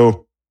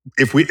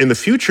if we in the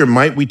future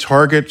might we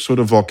target sort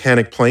of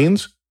volcanic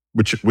plains,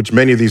 which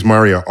many of these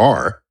Maria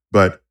are,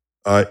 but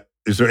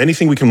is there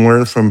anything we can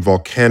learn from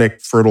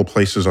volcanic fertile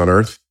places on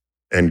Earth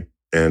and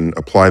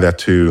apply that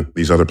to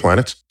these other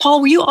planets?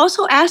 Paul, were you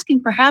also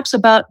asking perhaps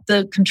about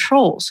the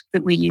controls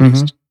that we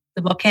used,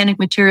 the volcanic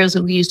materials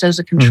that we used as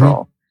a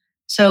control?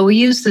 So we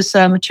use this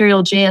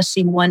material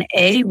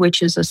JSC1A,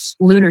 which is a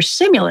lunar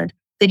simulant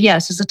that,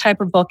 yes, is a type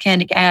of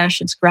volcanic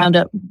ash. It's ground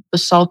up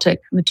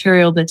basaltic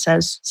material that's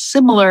as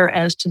similar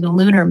as to the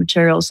lunar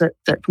materials that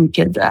we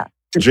could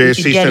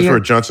JSC stands for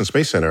Johnson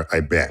Space Center, I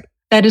bet.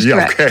 That is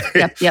correct.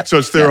 Okay. Yep. So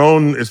it's their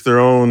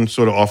own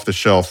sort of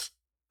off-the-shelf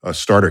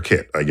starter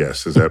kit, I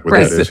guess. Is that what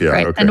that is? Yeah.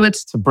 Right. Okay. And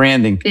it's a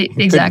branding.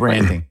 Exactly. Good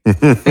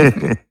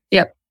branding.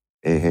 Yep.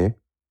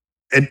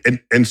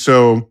 And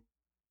so,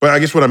 but I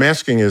guess what I'm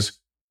asking is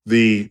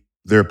there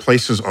are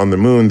places on the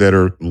moon that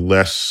are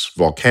less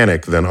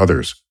volcanic than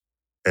others.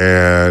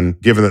 And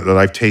given that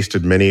I've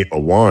tasted many a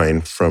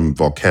wine from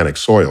volcanic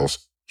soils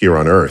here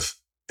on Earth,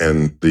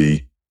 and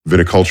the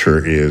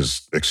viticulture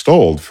is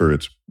extolled for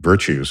its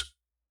virtues,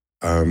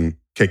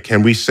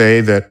 can we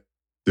say that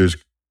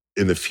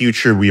in the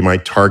future we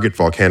might target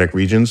volcanic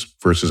regions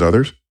versus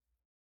others?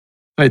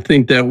 I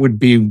think that would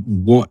be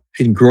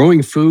in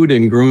growing food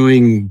and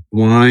growing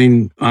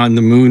wine on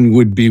the moon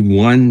would be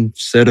one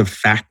set of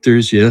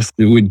factors, yes,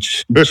 that would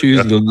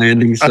choose the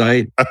landing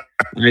site.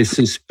 I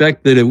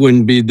suspect that it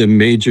wouldn't be the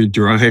major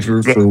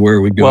driver for where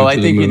we go. Well, I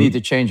think you need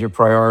to change your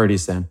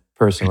priorities then,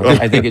 personally.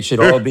 I think it should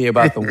all be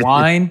about the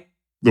wine.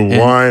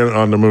 Wine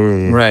on the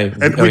moon. Right.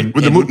 And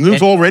the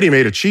moon's already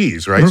made of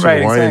cheese, right? So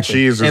right, wine exactly. and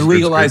cheese is... And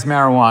legalize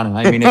marijuana.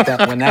 I mean,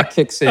 when that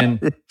kicks in,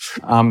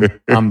 I'm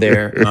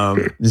there.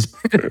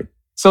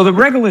 So the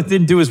regolith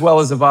didn't do as well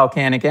as the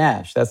volcanic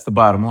ash. That's the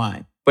bottom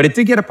line. But it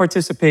did get a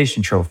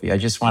participation trophy. I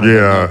just wanted to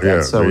note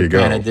that. So it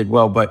kind of did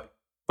well. But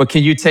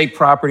can you take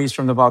properties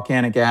from the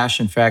volcanic ash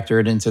and factor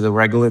it into the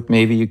regolith?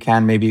 Maybe you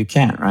can, maybe you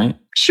can't, right?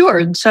 Sure.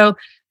 And so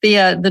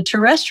the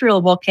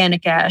terrestrial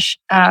volcanic ash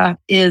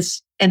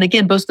is, and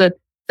again, both the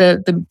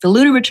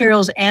lunar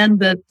materials and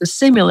the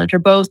simulant are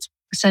both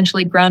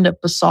essentially ground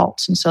up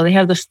basalts. And so they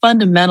have the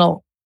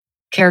fundamental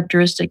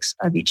characteristics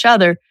of each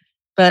other.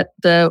 But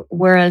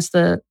whereas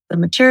the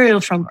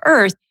material from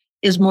Earth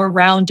is more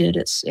rounded,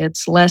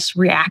 it's less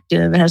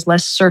reactive, it has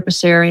less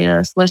surface area,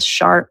 it's less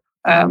sharp.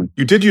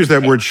 You did use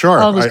that word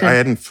sharp. I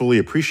hadn't fully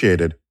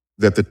appreciated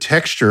that the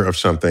texture of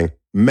something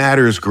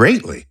matters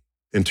greatly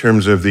in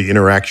terms of the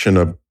interaction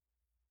of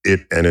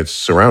it and its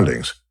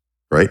surroundings,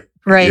 right?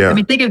 Right. Yeah. I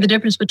mean, think of the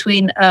difference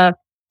between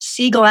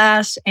sea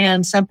glass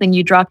and something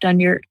you dropped on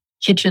your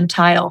kitchen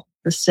tile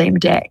the same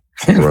day.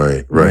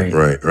 Right.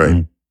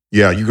 Mm-hmm.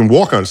 Yeah, you can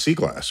walk on sea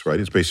glass, right?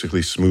 It's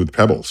basically smooth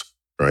pebbles,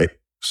 right?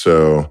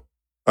 So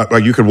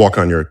you could walk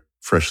on your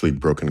freshly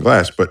broken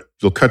glass, but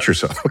you'll cut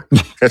yourself.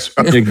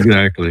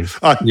 Exactly.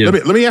 Yeah.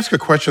 Let me ask a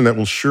question that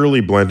will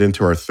surely blend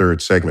into our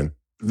third segment.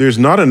 There's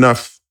not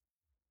enough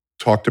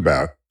talked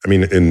about. I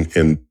mean,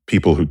 in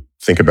people who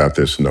think about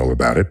this know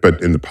about it,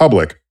 but in the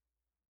public,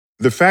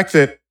 the fact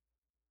that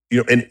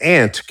an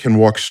ant can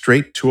walk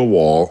straight to a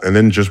wall and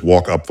then just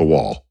walk up the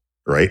wall,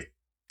 right?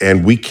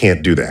 And we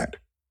can't do that.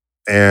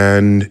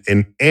 And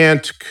an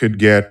ant could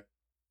get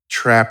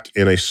trapped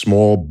in a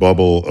small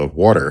bubble of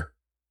water,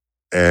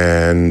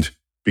 and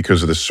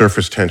because of the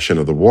surface tension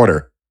of the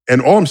water.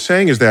 And all I'm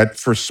saying is that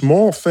for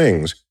small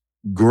things,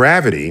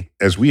 gravity,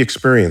 as we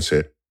experience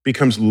it,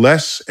 becomes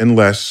less and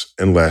less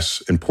and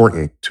less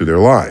important to their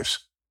lives.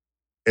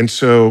 And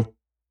so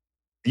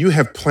you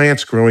have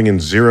plants growing in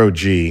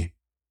 0G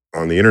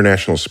on the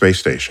International Space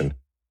Station,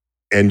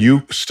 and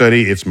you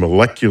study its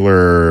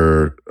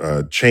molecular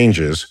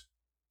changes,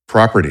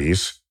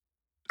 properties,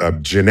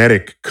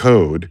 genetic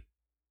code.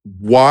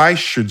 Why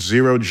should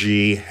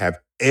 0G have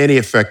any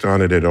effect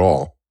on it at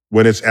all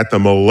when it's at the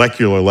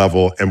molecular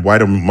level? And why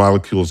do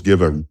molecules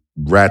give a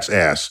rat's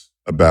ass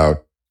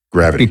about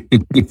gravity?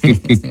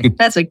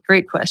 That's a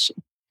great question.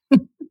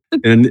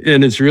 And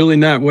it's really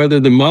not whether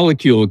the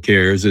molecule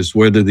cares, it's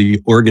whether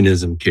the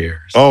organism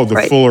cares. Oh, the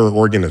Right. fuller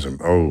organism.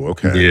 Oh,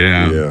 okay.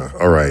 Yeah.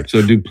 All right.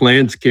 So do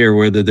plants care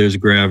whether there's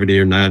gravity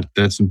or not?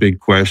 That's a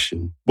big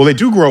question. Well, they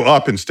do grow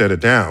up instead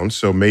of down,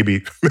 so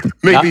maybe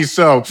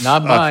so.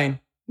 Not mine.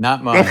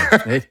 Not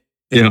mine.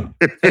 Yeah.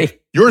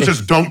 Yours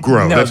just don't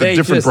grow. No, That's a they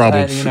different just,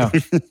 problem.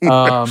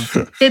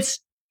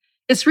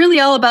 It's really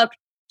all about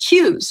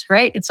cues,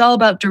 right? It's all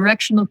about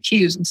directional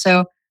cues. And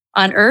so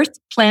on Earth,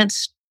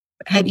 plants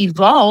had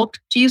evolved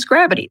to use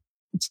gravity.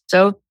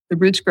 So the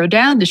roots grow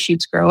down, the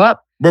shoots grow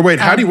up. But wait,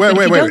 how do you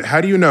wait.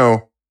 How do you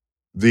know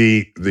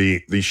the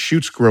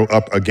shoots grow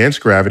up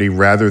against gravity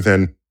rather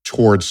than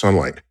towards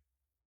sunlight?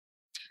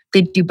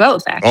 They do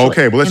both, actually.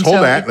 Okay, well, let's And hold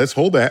so that. Let's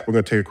hold that. We're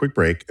going to take a quick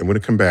break, and we're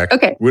going to come back.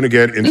 Okay. We're going to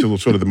get into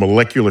sort of the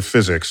molecular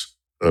physics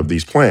of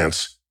these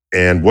plants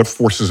and what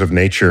forces of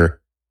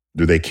nature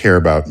do they care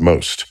about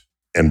most,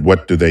 and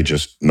what do they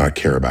just not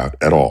care about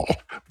at all.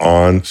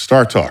 On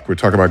Star Talk, we're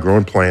talking about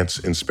growing plants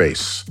in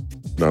space,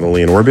 not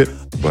only in orbit,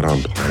 but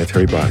on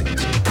planetary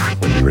bodies.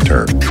 When we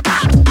return.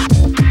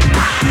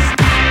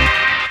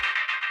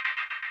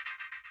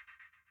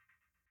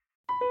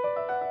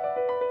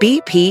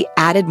 BP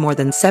added more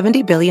than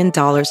 $70 billion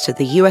to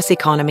the U.S.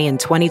 economy in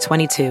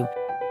 2022.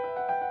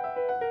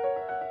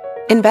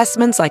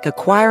 Investments like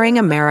acquiring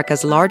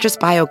America's largest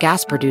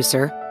biogas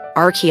producer,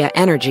 Archaea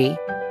Energy,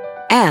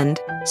 and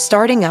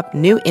starting up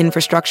new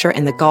infrastructure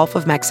in the Gulf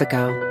of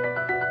Mexico.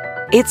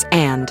 It's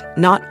and,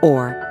 not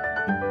or.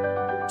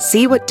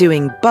 See what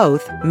doing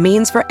both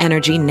means for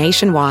energy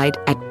nationwide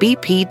at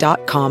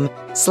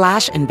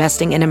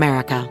bp.com/investing in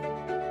America.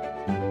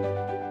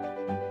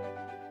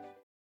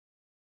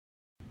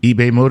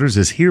 eBay Motors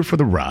is here for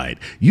the ride.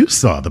 You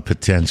saw the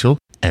potential,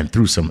 and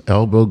through some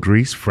elbow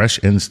grease, fresh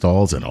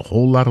installs, and a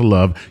whole lot of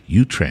love,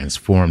 you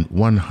transformed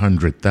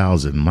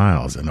 100,000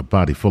 miles and a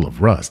body full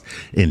of rust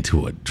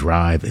into a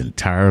drive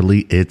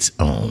entirely its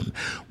own.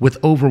 With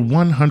over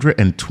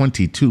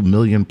 122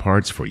 million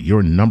parts for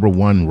your number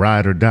one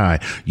ride or die,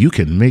 you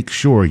can make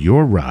sure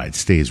your ride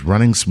stays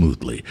running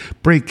smoothly.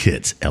 Brake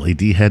kits,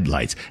 LED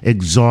headlights,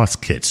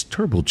 exhaust kits,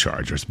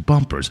 turbochargers,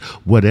 bumpers,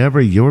 whatever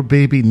your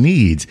baby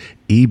needs,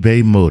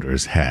 eBay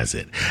Motors has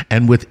it.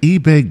 And with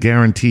eBay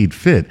Guaranteed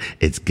Fit,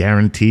 it's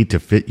guaranteed to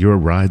fit your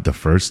ride the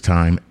first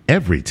time,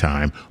 every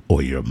time,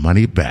 or your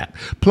money back.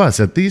 Plus,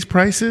 at these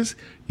prices,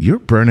 you're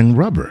burning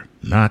rubber,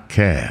 not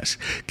cash.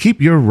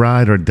 Keep your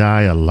ride or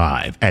die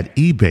alive at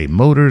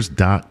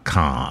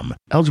ebaymotors.com.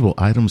 Eligible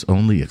items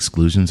only.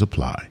 Exclusions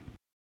apply.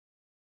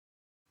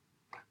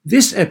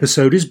 This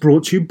episode is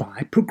brought to you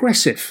by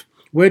Progressive,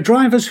 where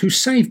drivers who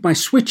save by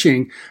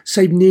switching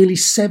save nearly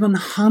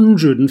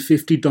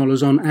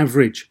 $750 on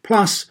average.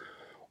 Plus,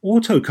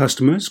 auto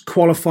customers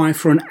qualify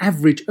for an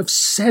average of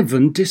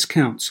 7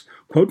 discounts.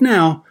 Quote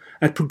now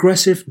at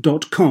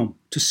progressive.com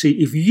to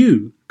see if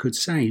you could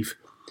save.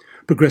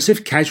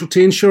 Progressive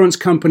Casualty Insurance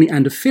Company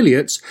and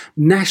affiliates,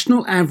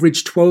 national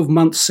average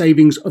 12-month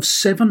savings of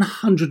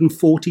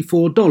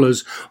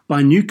 $744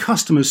 by new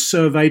customers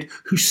surveyed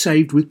who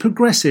saved with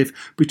Progressive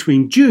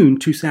between June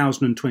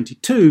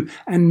 2022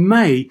 and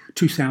May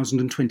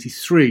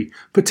 2023.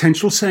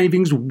 Potential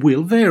savings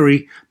will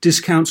vary.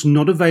 Discounts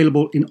not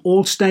available in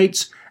all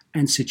states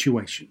and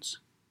situations.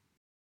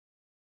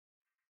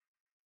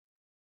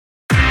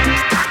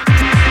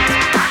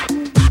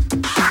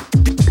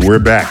 We're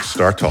back,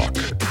 Star Talk,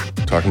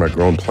 talking about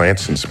growing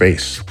plants in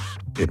space,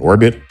 in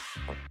orbit,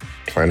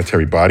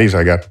 planetary bodies.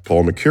 I got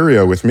Paul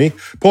Mercurio with me.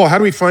 Paul, how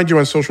do we find you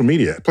on social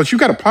media? Plus, you've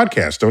got a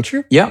podcast, don't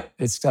you? Yeah,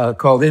 it's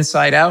called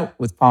Inside Out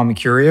with Paul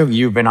Mercurio.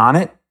 You've been on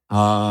it.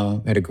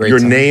 Had a great Your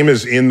time. name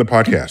is in the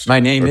podcast. My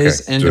name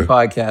is in the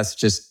podcast,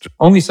 just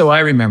only so I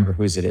remember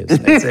whose it is.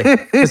 That's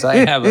it, because I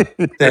have a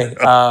thing.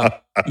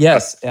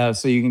 Yes,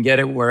 so you can get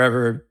it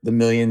wherever the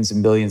millions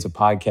and billions of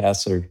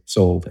podcasts are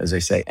sold, as they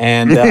say.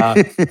 And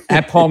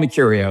at Paul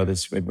Mercurio,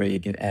 that's where you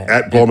get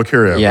at Paul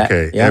Mercurio. Yeah,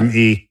 okay, yeah.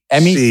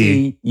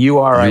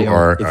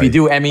 MECURIO. If you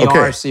do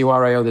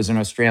MERCURIO, there's an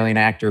Australian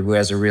actor who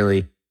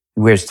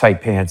wears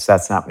tight pants.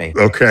 That's not me.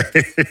 Okay.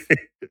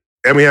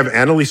 And we have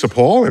Annalisa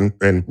Paul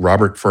and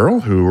Robert Furl,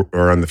 who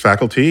are on the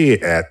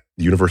faculty at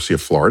the University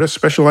of Florida,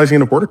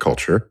 specializing in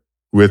horticulture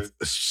with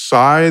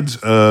sides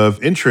of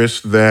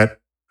interest that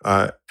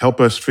help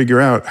us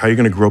figure out how you're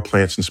going to grow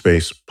plants in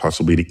space,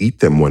 possibly to eat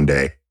them one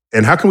day.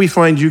 And how can we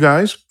find you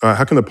guys?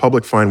 How can the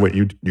public find what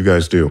you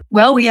guys do?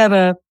 Well, we have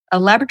a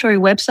laboratory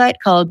website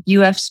called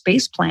UF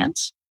Space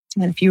Plants.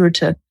 And if you were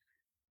to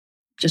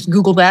just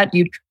Google that,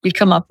 you'd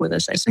come up with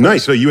us, I suppose.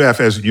 Nice. So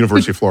UF as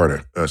University of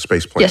Florida,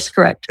 Space Plants. Yes,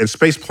 correct. And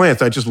Space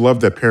Plants, I just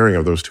love that pairing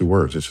of those two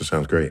words. It just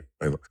sounds great.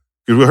 Because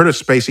we heard of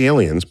space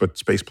aliens, but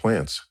space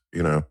plants,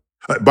 you know.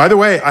 By the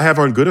way, I have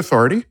on good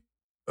authority,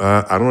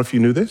 I don't know if you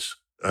knew this.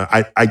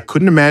 I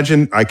couldn't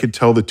imagine I could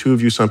tell the two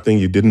of you something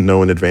you didn't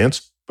know in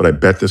advance, but I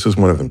bet this is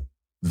one of them.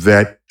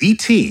 That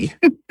E.T.,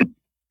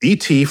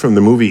 E.T. from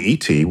the movie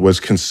E.T. was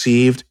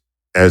conceived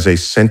as a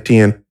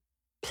sentient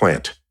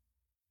plant.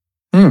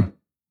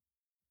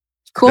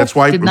 Cool. That's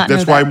why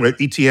that.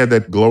 E.T. had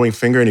that glowing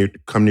finger and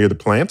he'd come near the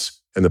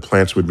plants and the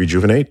plants would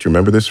rejuvenate. Do you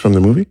remember this from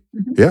the movie?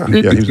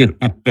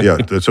 Mm-hmm.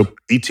 Yeah. So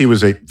E.T.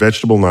 was a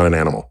vegetable, not an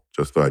animal.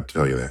 Just thought I'd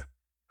tell you that.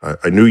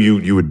 I knew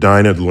you would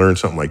dine to learn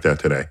something like that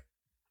today.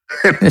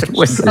 I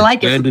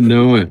like it. Glad to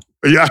know it.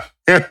 Yeah.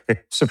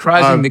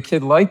 Surprising the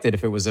kid liked it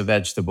if it was a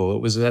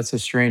vegetable. That's a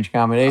strange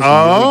combination.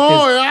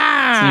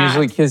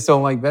 Usually kids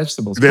don't like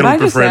vegetables. Can I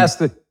just ask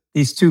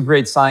these two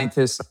great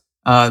scientists,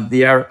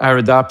 the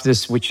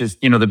Arabidopsis, which is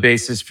the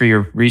basis for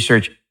your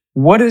research,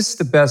 what is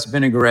the best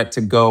vinaigrette to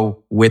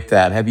go with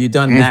that? Have you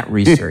done that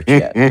research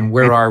yet? And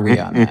where are we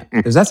on that?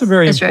 Because that's a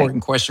very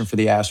important question for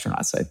the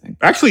astronauts, I think.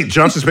 Actually,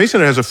 Johnson Space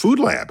Center has a food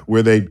lab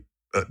where they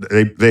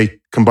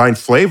combine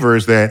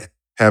flavors that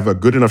have a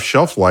good enough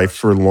shelf life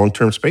for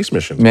long-term space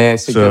missions. May I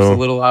suggest a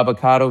little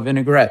avocado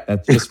vinaigrette?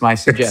 That's just my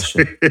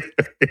suggestion.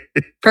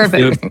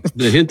 Perfect.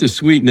 The hint of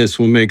sweetness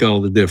will make all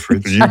the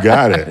difference. You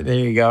got it. There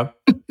you go.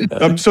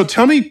 So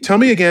tell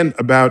me again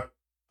about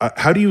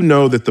how do you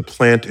know that the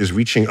plant is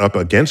reaching up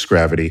against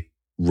gravity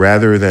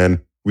rather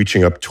than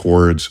reaching up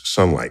towards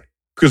sunlight?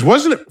 Because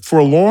wasn't it for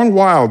a long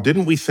while,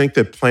 didn't we think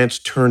that plants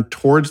turned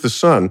towards the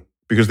sun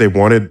because they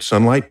wanted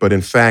sunlight, but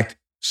in fact,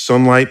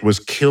 sunlight was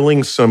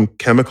killing some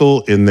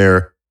chemical in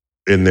their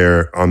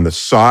on the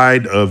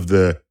side of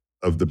the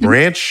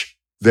branch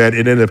that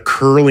it ended up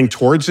curling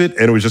towards it,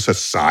 and it was just a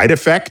side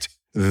effect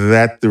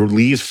that the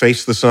leaves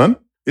face the sun?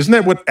 Isn't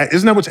that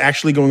what's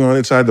actually going on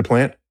inside the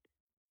plant?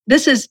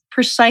 This is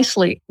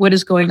precisely what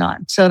is going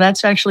on. So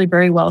that's actually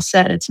very well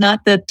said. It's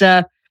not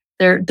that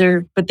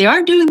but they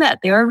are doing that.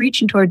 They are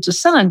reaching towards the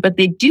sun, but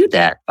they do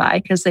that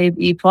because they've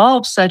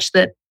evolved such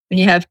that when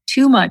you have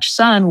too much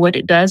sun, what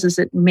it does is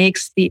it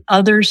makes the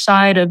other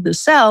side of the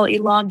cell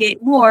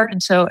elongate more.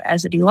 And so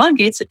as it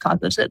elongates, it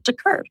causes it to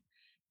curve.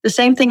 The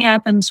same thing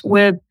happens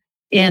for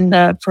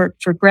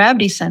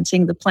gravity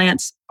sensing. The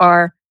plants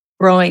are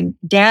growing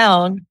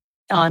down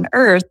on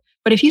Earth.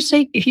 But if you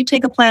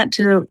take a plant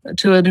to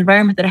an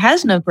environment that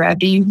has no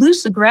gravity, you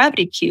lose the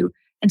gravity cue.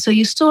 And so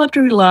you still have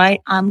to rely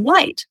on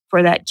light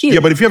for that cue. Yeah,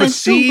 but if you have a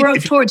seed,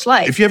 towards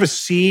light. If you have a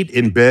seed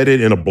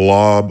embedded in a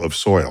blob of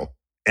soil,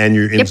 and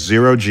you're in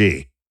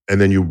 0G, and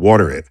then you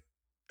water it,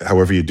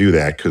 however you do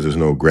that, because there's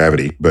no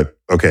gravity. But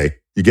okay,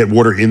 you get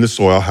water in the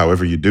soil,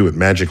 however you do it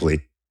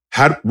magically.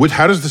 How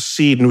does the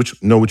seed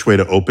know which way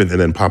to open and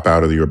then pop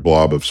out of your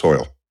blob of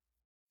soil?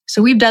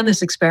 So we've done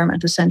this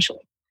experiment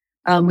essentially.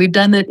 We've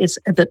done that. It's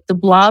that the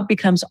blob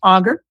becomes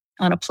agar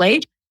on a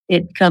plate.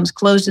 It becomes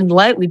closed in the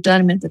light. We've done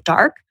them in the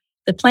dark.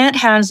 The plant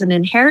has an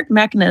inherent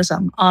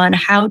mechanism on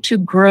how to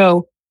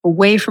grow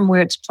away from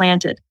where it's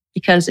planted,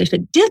 because if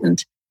it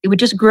didn't, it would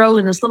just grow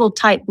in this little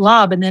tight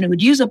blob, and then it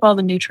would use up all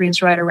the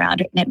nutrients right around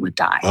it, and it would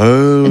die.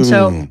 Oh, and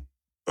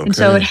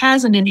so it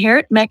has an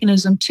inherent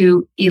mechanism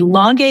to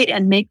elongate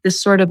and make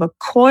this sort of a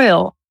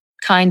coil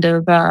kind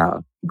of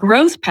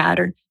growth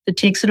pattern that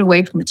takes it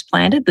away from its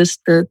planted.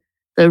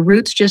 The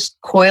roots just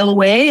coil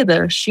away,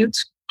 the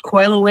shoots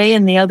coil away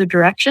in the other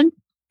direction.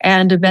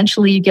 And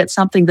eventually you get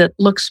something that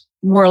looks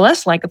more or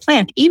less like a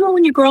plant, even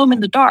when you grow them in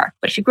the dark.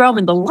 But if you grow them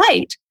in the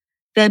light,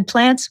 then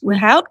plants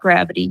without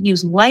gravity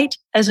use light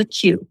as a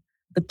cue.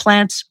 The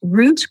plant's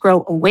roots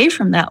grow away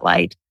from that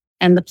light,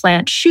 and the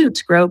plant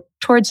shoots grow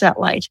towards that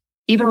light,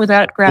 even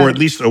without gravity. Or at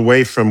least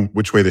away from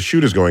which way the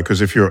shoot is going,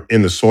 because if you're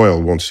in the soil,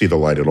 you won't see the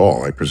light at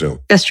all, I presume.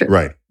 That's true.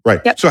 Right.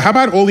 Yep. So how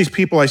about all these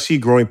people I see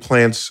growing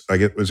plants,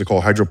 was it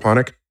called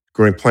hydroponic?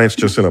 Growing plants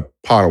just in a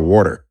pot of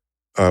water.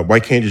 Why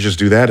can't you just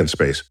do that in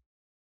space?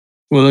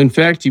 Well, in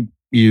fact,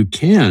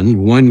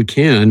 one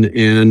can.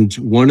 And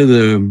one of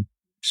the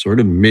sort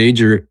of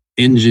major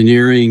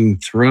engineering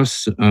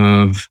thrusts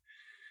of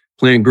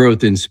plant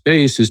growth in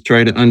space is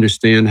try to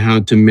understand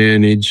how to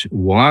manage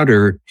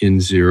water in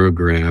zero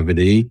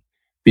gravity,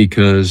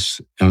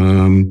 because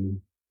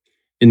in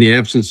the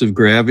absence of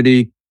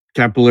gravity,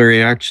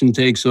 capillary action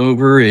takes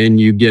over and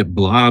you get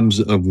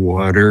blobs of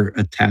water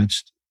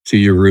attached to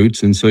your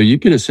roots. And so you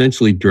can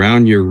essentially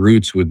drown your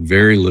roots with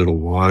very little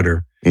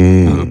water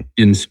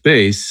in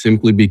space,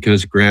 simply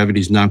because gravity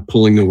is not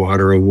pulling the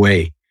water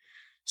away.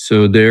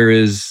 So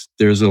there's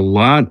a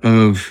lot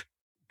of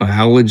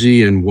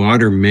biology and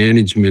water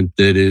management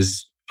that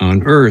is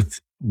on Earth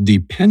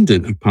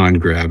dependent upon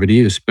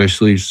gravity,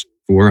 especially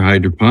for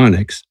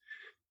hydroponics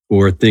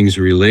or things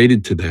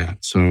related to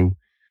that.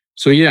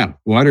 So yeah,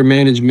 water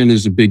management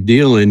is a big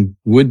deal. And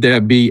would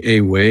that be a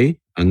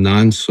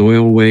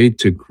non-soil way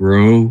to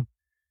grow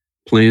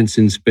plants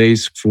in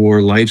space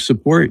for life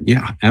support?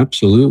 Yeah,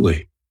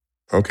 absolutely.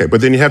 Okay,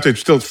 but then you have to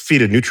still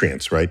feed it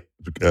nutrients, right?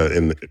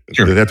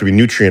 Sure. There'd have to be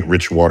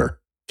nutrient-rich water.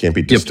 Can't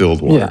be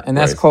distilled water. Yeah, and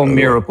that's right? called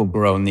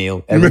Miracle-Gro,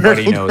 Neil.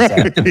 Everybody knows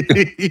that.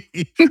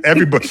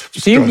 Everybody.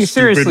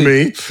 Seriously,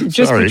 me.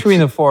 just Sorry. between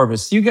the four of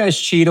us, you guys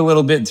cheat a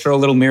little bit and throw a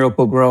little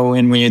Miracle-Gro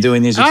in when you're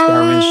doing these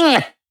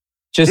experiments,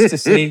 just to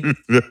see.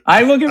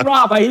 I look at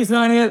Rob. He's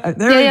on it.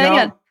 There we go.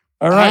 Yeah.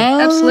 All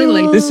right.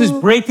 Absolutely. This is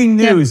breaking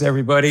news,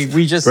 everybody.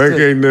 We just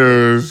Breaking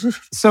news.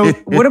 So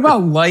what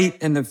about light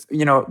and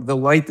the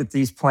light that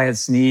these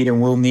plants need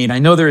and will need? I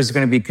know there is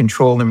going to be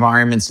controlled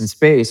environments in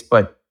space,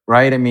 but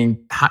right? I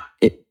mean,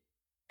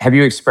 have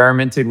you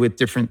experimented with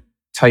different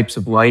types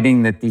of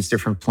lighting that these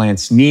different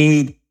plants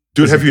need?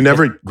 Dude, have you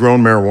never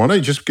grown marijuana?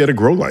 You just get a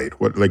grow light.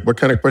 What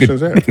kind of question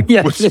is that?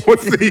 Yeah. What's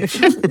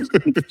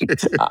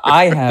the...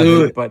 I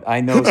haven't, but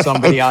I know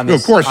somebody on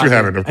this. Of course you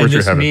haven't. Of course in you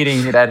this haven't.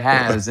 meeting that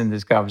has in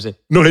this conversation.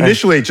 No,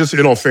 initially, just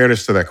in all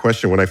fairness to that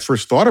question, when I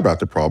first thought about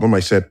the problem,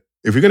 I said,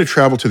 if you're going to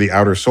travel to the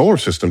outer solar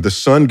system, the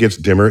sun gets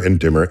dimmer and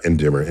dimmer and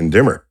dimmer and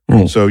dimmer.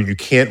 So you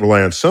can't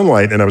rely on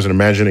sunlight. And I was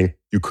imagining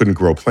you couldn't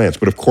grow plants,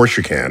 but of course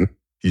you can.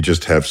 You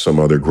just have some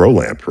other grow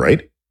lamp,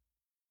 right?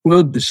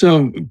 Well,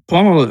 so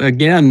Paul,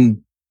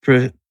 again,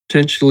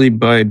 potentially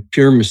by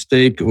pure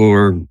mistake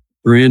or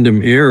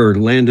random error,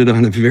 landed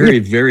on a very,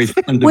 very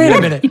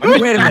fundamental...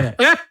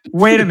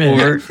 Wait a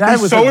minute.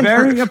 That was a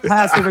very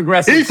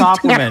passive-aggressive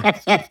compliment.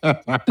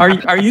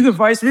 Are you the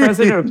vice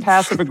president of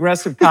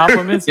passive-aggressive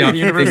compliments at the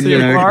University of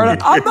Florida?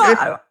 I'm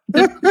not.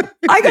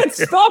 I got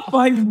stopped.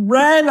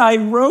 I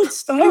wrote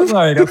stuff.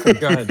 Right. Okay,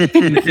 go ahead. and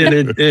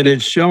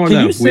it's showing Can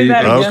up. you say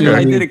that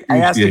again? Okay. I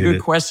asked a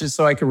good question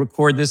so I can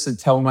record this and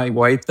tell my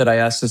wife that I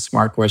asked a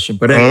smart question.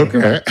 But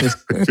anyway,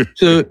 Okay.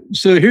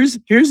 So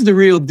here's the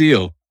real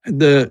deal.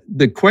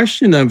 The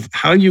question of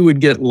how you would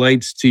get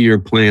lights to your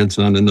plants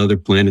on another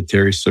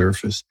planetary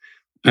surface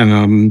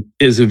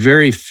is a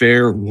very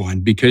fair one,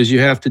 because you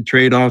have to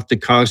trade off the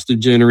cost of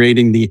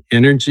generating the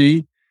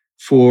energy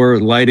for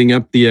lighting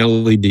up the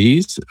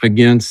LEDs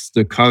against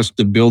the cost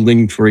of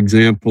building, for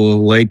example, a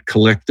light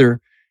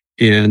collector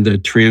and a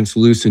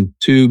translucent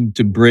tube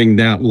to bring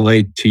that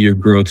light to your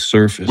growth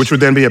surface. Which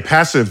would then be energy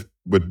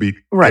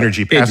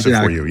passive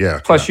for you. Yeah.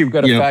 Plus, you've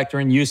got to factor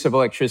in use of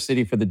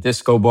electricity for the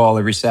disco ball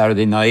every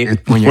Saturday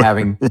night when you're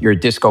having your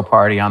disco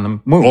party on the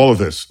moon. All of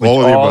this.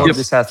 All of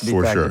this has to be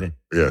factored in.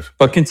 Yes.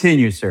 But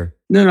continue, sir.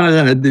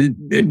 No.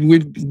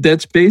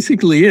 That's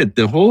basically it.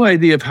 The whole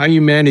idea of how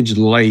you manage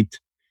light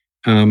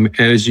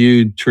as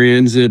you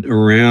transit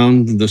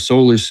around the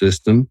solar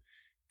system,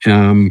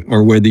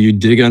 or whether you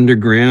dig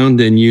underground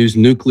and use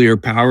nuclear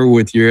power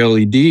with your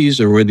LEDs,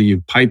 or whether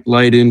you pipe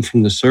light in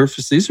from the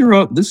surface. This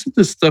is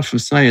the stuff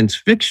of science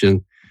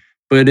fiction,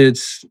 but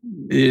it's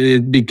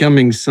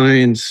becoming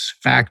science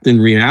fact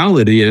and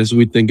reality as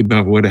we think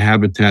about what a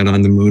habitat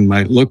on the moon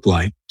might look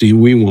like. Do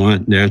we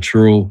want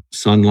natural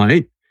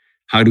sunlight?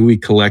 How do we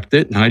collect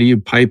it? How do you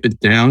pipe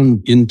it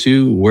down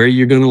into where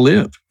you're going to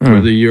live,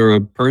 whether you're a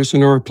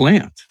person or a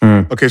plant?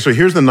 Okay, so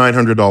here's the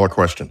 $900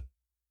 question.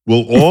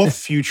 Will all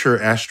future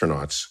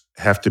astronauts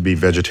have to be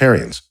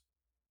vegetarians?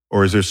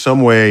 Or is there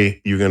some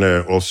way you're going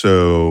to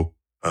also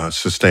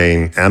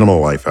sustain animal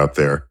life out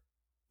there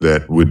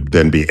that would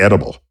then be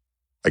edible?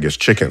 I guess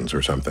chickens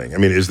or something. I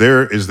mean, is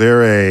there who's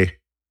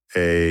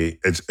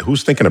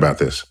thinking about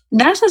this?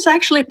 NASA's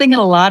actually thinking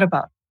a lot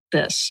about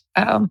this.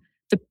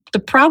 The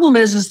problem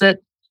is that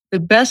the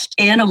best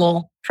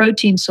animal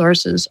protein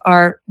sources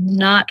are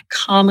not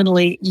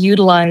commonly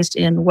utilized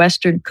in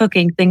Western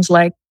cooking, things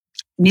like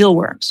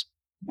mealworms.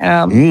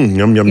 Yum,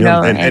 yum, you yum.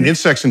 know, And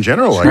insects in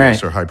general, I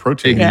guess, are high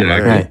protein.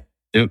 Exactly. Right.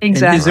 Yep.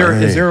 Exactly.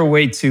 And is there a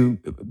way to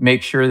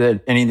make sure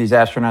that any of these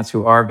astronauts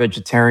who are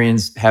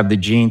vegetarians have the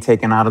gene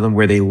taken out of them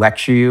where they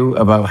lecture you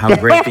about how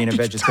great being a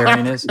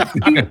vegetarian is?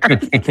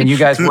 Can you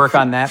guys work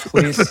on that,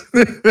 please?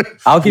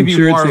 I'll give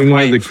you more it's of in one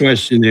my of the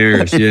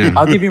questionnaires. Yeah.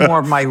 I'll give you more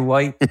of my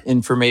light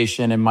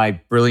information and my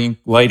brilliant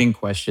lighting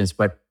questions,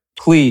 but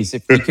please,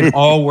 if we can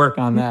all work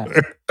on that.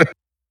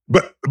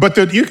 But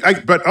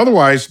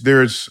otherwise,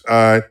 there's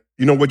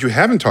what you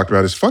haven't talked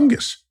about is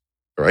fungus,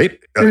 right?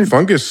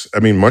 Fungus. I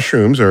mean,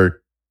 mushrooms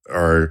are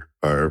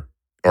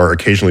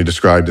occasionally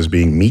described as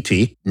being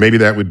meaty. Maybe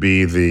that would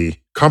be the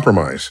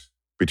compromise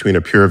between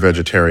a pure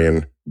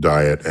vegetarian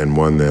diet and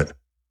one that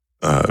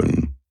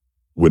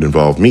would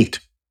involve meat,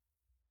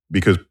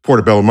 because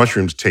portobello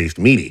mushrooms taste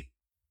meaty.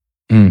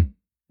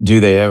 Do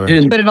they ever?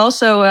 But it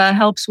also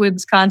helps with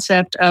this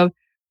concept of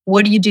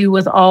what do you do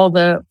with all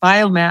the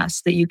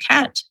biomass that you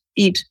can't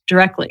eat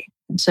directly?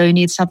 And so you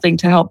need something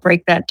to help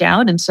break that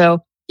down. And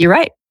so you're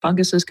right,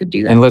 funguses could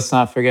do that. And let's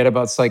not forget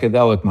about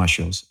psychedelic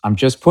mushrooms. I'm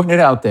just putting it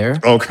out there.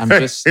 Okay.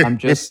 I'm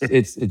just.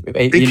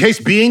 In case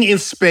being in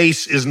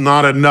space is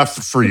not enough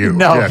for you.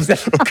 No.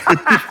 Yes.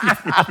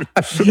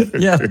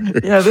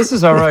 Yeah. This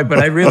is all right, but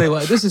I really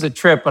like. This is a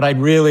trip, but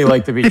I'd really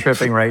like to be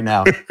tripping right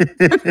now.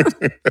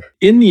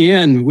 In the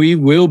end, we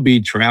will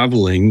be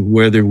traveling,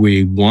 whether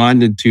we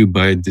wanted to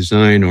by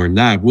design or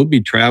not. We'll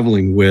be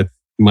traveling with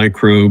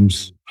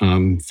microbes,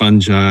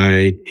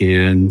 fungi,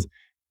 and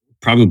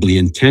probably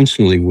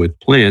intentionally with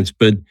plants,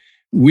 but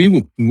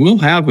we will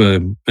have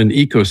an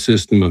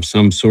ecosystem of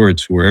some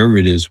sorts wherever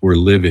it is we're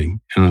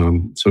living.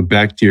 So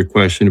back to your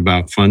question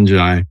about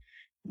fungi,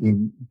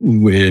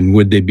 when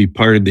would they be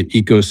part of the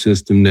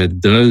ecosystem that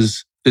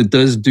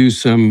does do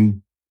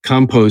some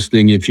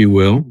composting, if you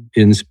will,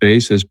 in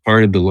space as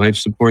part of the life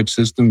support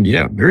system?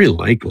 Yeah, very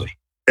likely.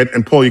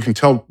 And Paul, you can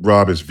tell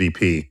Rob is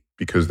VP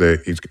because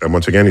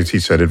he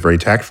said it very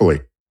tactfully.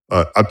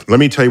 Let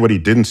me tell you what he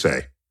didn't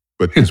say,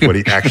 but it's what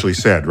he actually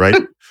said, right?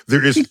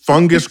 There is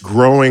fungus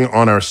growing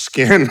on our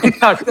skin and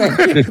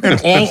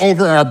all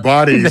over our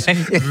bodies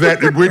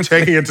that we're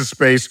taking into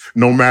space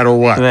no matter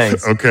what.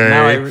 Thanks. Okay.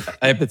 Now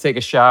I have to take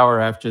a shower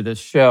after this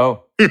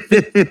show.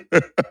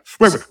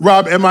 Wait,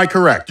 Rob, am I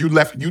correct? You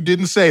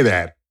didn't say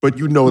that, but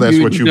you know that's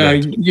what you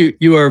meant.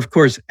 You are, of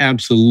course,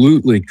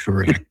 absolutely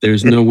correct.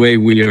 There's no way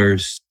we are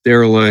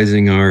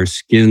sterilizing our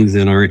skins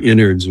and our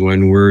innards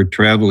when we're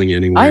traveling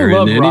anywhere. I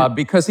love Rob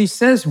because he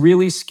says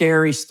really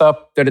scary stuff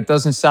that it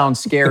doesn't sound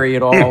scary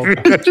at all.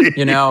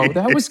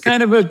 That was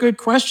kind of a good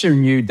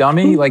question, you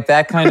dummy, like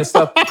that kind of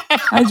stuff.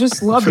 I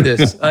just love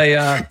this.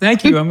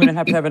 Thank you. I'm going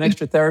to have an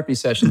extra therapy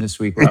session this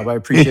week, Rob. I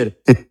appreciate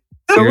it.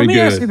 So let me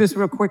ask you this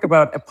real quick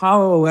about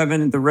Apollo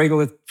 11, the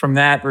regolith from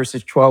that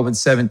versus 12 and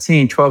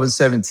 17. 12 and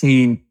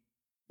 17,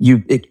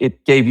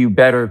 it gave you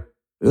better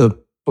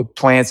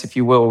plants, if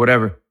you will, or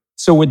whatever.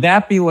 So would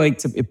that be like,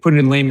 to put it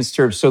in layman's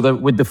terms, so that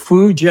with the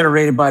food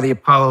generated by the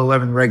Apollo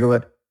 11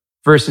 regolith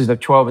versus the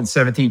 12 and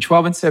 17,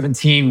 12 and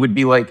 17 would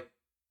be like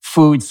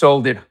food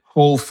sold at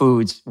Whole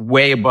Foods,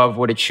 way above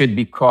what it should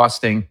be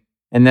costing.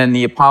 And then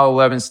the Apollo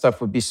 11 stuff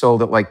would be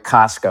sold at like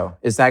Costco.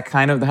 Is that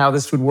kind of how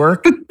this would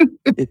work?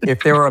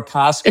 If there were a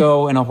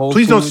Costco and a Whole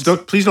Foods?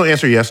 Please don't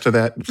answer yes to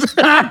that.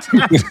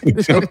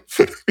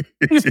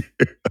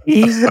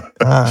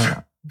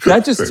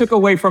 That just took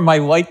away from my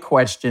light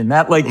question.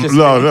 That just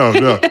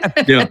no.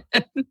 Yeah,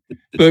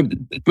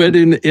 but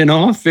in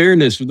all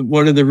fairness,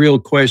 one of the real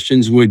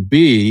questions would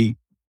be: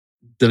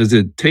 does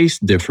it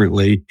taste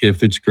differently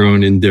if it's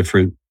grown in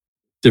different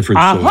soils?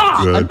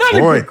 Another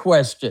good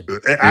question.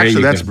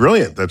 Actually, that's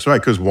brilliant. That's right,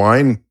 because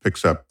wine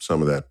picks up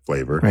some of that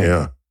flavor.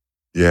 Right.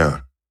 Yeah.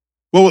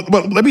 Well,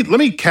 let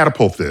me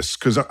catapult this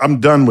because I'm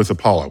done with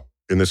Apollo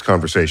in this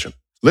conversation.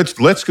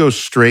 Let's go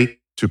straight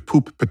to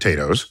poop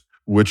potatoes,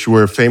 which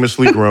were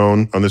famously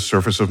grown on the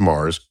surface of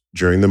Mars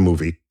during the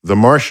movie The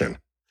Martian.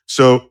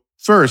 So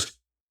first,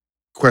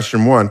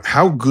 question one,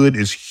 how good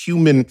is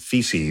human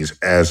feces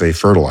as a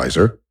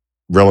fertilizer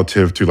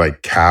relative to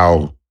like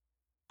cow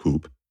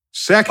poop?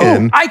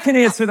 Second, I can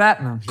answer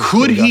that now.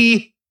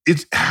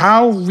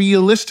 How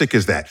realistic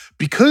is that?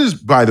 Because,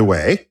 by the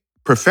way,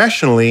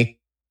 professionally,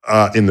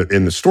 in the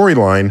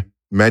storyline,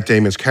 Matt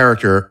Damon's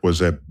character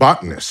was a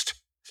botanist.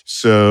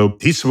 So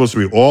he's supposed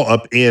to be all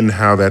up in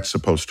how that's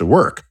supposed to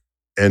work.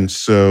 And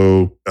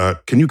so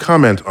can you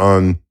comment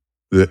on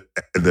the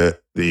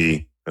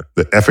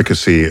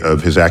efficacy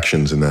of his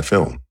actions in that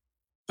film?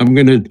 I'm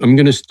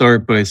gonna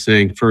start by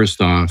saying,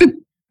 first off,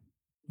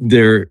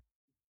 there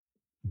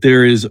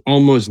is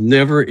almost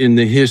never in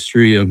the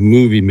history of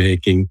movie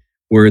making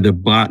where the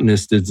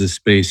botanist is the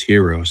space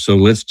hero. So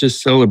let's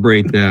just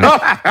celebrate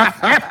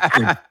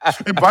that.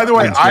 And by the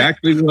way,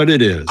 exactly what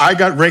it is. I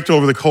got raked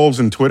over the coals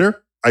in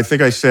Twitter. I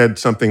think I said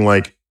something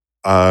like,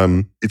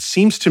 it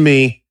seems to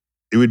me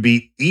it would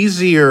be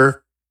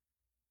easier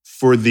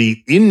for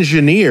the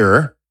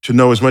engineer to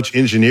know as much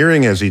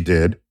engineering as he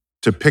did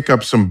to pick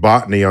up some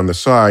botany on the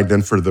side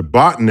than for the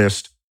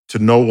botanist to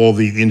know all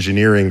the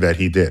engineering that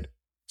he did.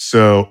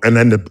 So, and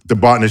then the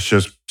botanist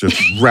just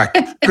wrecked.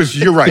 Because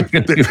you're right.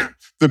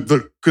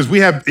 Because we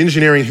have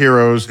engineering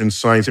heroes in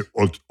science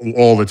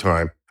all the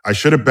time. I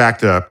should have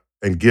backed up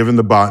and given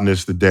the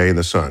botanist the day in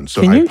the sun.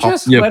 So Can you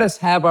just let us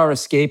have our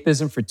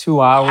escapism for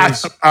 2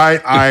 hours?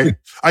 I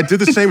did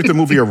the same with the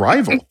movie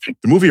Arrival.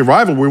 The movie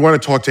Arrival, we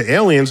want to talk to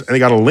aliens, and they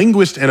got a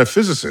linguist and a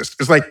physicist.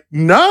 It's like,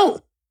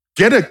 no,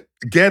 get a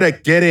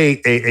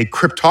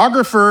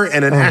cryptographer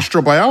and an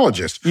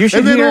astrobiologist.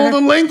 And then all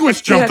the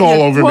linguists jumped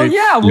all over me.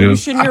 You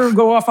should hear her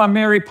go off on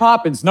Mary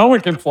Poppins. No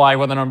one can fly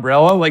with an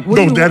umbrella. Like,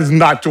 that is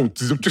not true.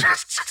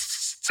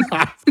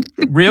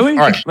 Really? All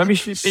right. Let me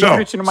pitch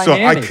into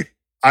Miami.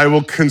 I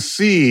will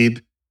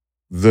concede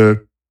we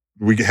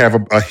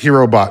have a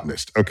hero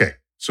botanist. Okay.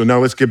 So now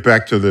let's get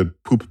back to the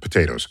poop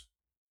potatoes.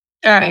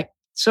 All right.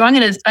 So I'm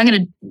gonna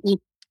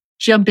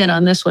jump in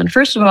on this one.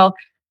 First of all,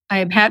 I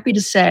am happy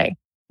to say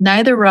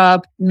neither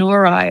Rob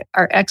nor I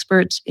are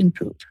experts in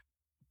poop.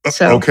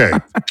 So okay.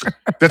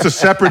 That's a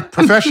separate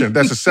profession.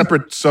 That's a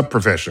separate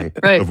sub-profession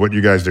of what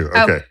you guys do.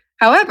 Okay.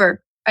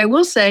 However, I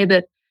will say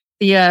that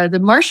the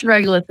Martian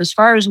regolith, as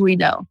far as we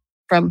know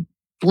from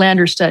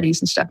Lander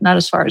studies and stuff, not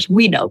as far as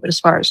we know, but as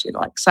far as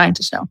like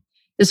scientists know,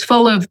 is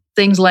full of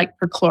things like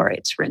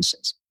perchlorates, for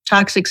instance.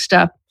 Toxic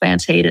stuff,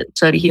 plants hate it,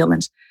 so do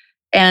humans.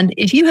 And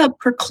if you have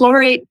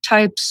perchlorate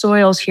type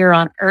soils here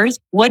on Earth,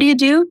 what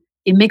do?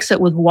 You mix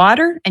it with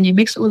water and you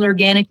mix it with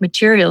organic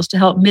materials to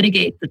help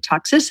mitigate the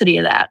toxicity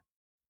of that.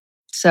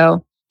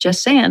 So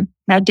just saying,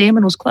 Matt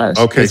Damon was close.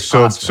 Okay,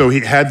 so he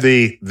had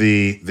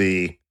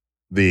the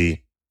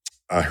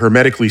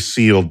hermetically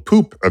sealed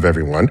poop of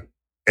everyone,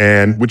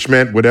 and which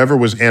meant whatever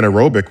was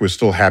anaerobic was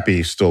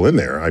still in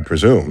there, I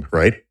presume,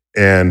 right?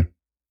 And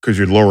because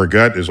your lower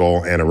gut is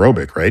all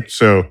anaerobic, right?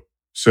 So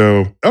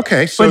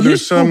okay. So but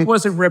there's poop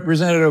wasn't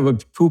representative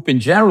of poop in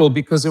general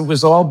because it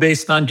was all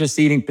based on just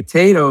eating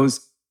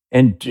potatoes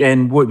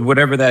and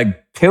whatever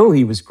that pill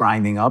he was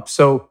grinding up.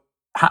 So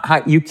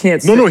you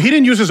can't. No, he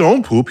didn't use his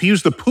own poop. He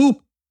used the poop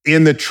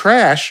in the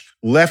trash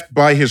left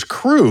by his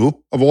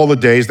crew of all the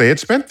days they had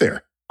spent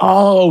there.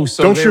 Oh,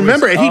 so don't you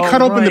remember? And he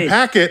cut open the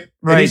packet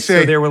and he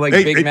said, so there were like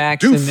Big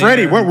Macs. Dude,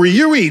 Freddie, what were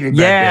you eating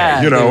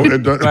back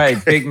there?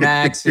 Right, Big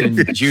Macs and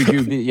Juju,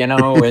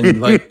 and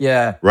like,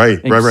 yeah.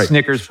 Right.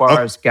 Snickers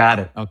bars, got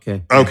it.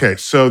 Okay. Okay,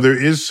 so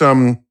there is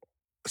some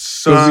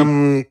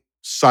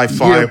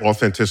sci-fi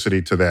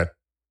authenticity to that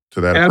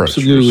approach.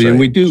 Absolutely, and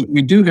we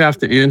do have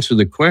to answer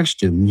the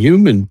question.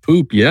 Human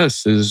poop,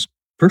 yes, is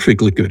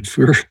perfectly good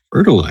for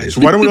fertilizer. So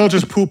why don't we all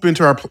just poop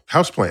into our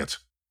houseplants?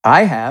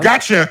 I have.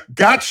 Gotcha.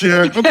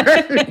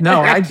 Okay.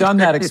 No, I've done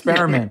that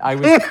experiment. I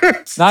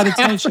was not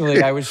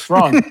intentionally, I was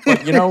drunk.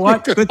 But you know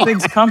what? Good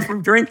things come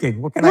from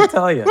drinking. What can I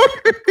tell you?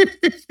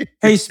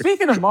 Hey,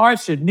 speaking of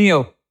Martian,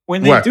 Neil,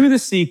 when they do the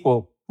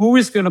sequel, who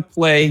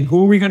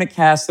are we going to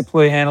cast to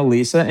play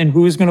Annalisa, and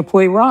who is going to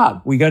play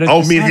Rob? We got to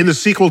in the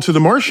sequel to The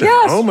Martian?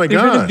 Yes. Oh my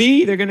God.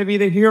 They're going to be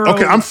the hero.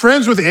 Okay, I'm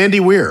friends with Andy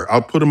Weir.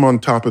 I'll put him on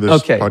top of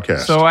this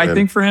podcast. So I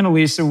think for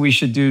Annalisa, we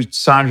should do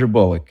Sandra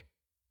Bullock.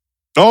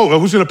 Oh,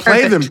 who's going to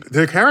play them?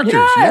 Their characters?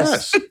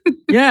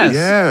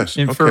 Yes.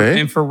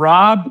 And for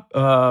Rob,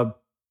 how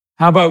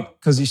about,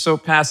 because he's so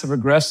passive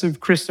aggressive,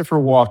 Christopher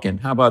Walken?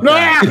 How about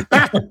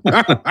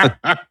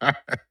that?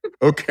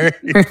 Okay.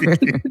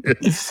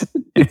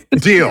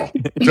 Deal.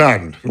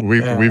 Done.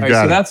 We've got it.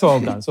 So that's all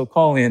done. So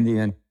call Andy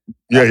in.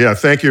 Yeah.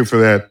 Thank you for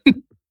that.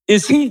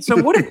 Is he? So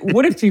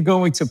what if you're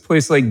going to a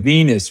place like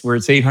Venus where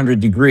it's 800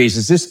 degrees?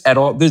 Is this at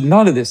all?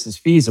 None of this is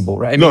feasible,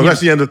 right?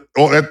 That's the end of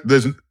all that.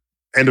 There's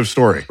end of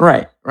story.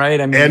 Right. I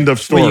mean, end of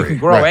story. Well, you can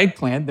grow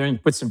eggplant, then you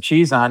put some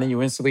cheese on it,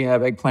 you instantly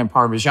have eggplant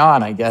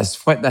parmesan, I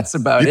guess. But that's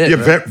about it. Yeah,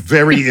 right?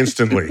 very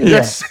instantly.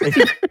 Yes.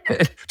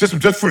 just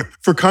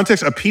for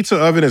context, a pizza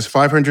oven is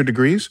 500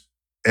 degrees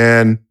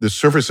and the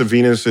surface of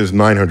Venus is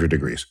 900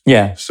 degrees.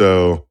 Yeah.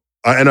 So,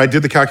 and I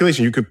did the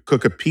calculation. You could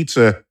cook a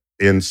pizza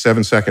in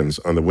 7 seconds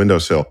on the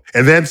windowsill.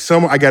 And then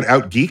I got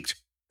out-geeked.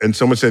 And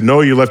someone said,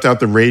 no, you left out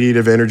the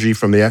radiative energy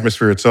from the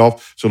atmosphere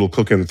itself, so it'll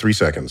cook in 3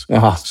 seconds.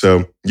 Uh-huh.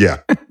 So, yeah.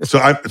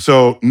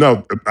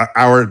 No,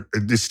 our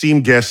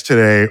esteemed guests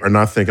today are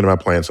not thinking about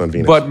plants on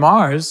Venus. But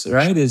Mars,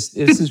 right, this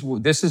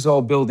is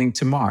all building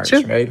to Mars,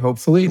 right?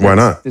 Hopefully. Why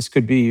not? This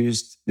could be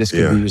used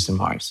in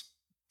Mars.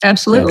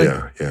 Absolutely.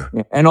 Yeah.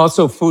 And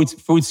also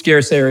food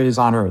scarce areas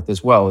on Earth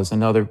as well is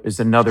another.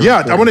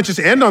 Yeah, I want to just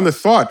end on the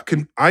thought.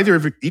 Can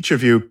each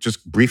of you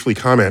just briefly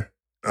comment?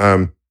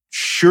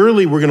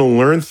 Surely we're going to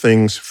learn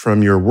things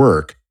from your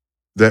work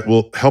that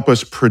will help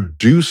us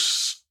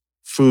produce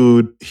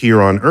food here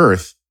on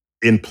Earth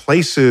in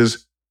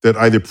places that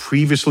either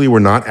previously were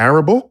not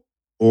arable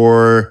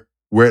or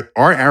where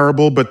are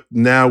arable, but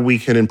now we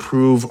can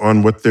improve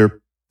on what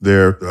their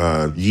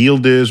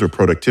yield is or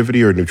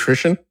productivity or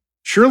nutrition.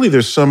 Surely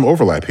there's some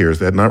overlap here. Is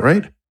that not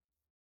right?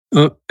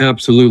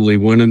 Absolutely.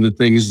 One of the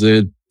things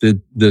that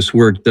this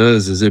work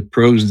does is it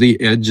probes the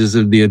edges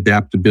of the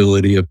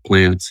adaptability of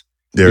plants.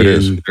 There it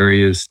is. In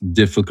various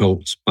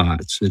difficult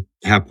spots. It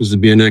happens to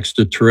be an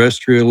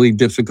extraterrestrially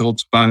difficult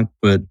spot,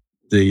 but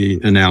the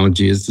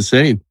analogy is the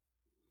same.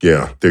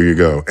 Yeah, there you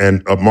go.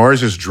 And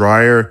Mars is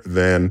drier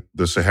than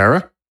the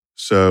Sahara.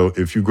 So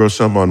if you grow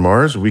something on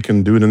Mars, we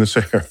can do it in the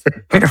Sahara.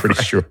 I'm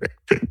pretty sure.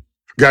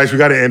 Guys, we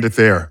got to end it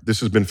there. This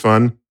has been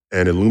fun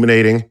and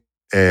illuminating.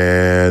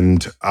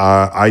 And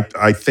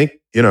I think,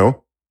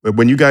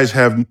 when you guys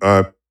have,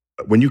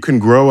 when you can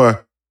grow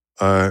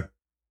an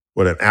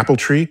apple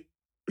tree,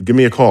 give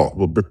me a call.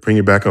 We'll bring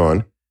you back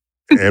on.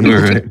 And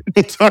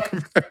we'll talk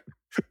about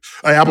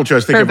apple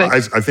trees.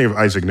 I think of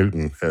Isaac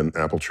Newton and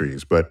apple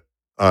trees. But,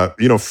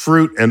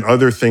 fruit and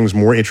other things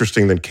more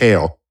interesting than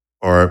kale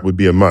would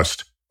be a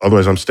must.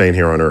 Otherwise, I'm staying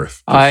here on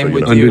Earth. I'm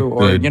with you.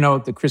 Or, the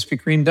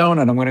Krispy Kreme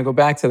donut. I'm going to go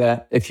back to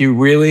that. If you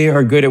really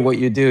are good at what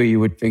you do,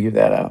 you would figure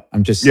that out.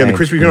 I'm just saying. Yeah, the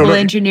Krispy Kreme donut. We'll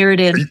engineer it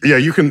in. Yeah,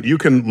 you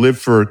can live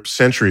for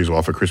centuries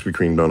off of Krispy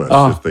Kreme donuts.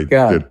 Oh,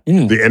 God.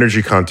 The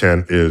energy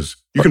content is,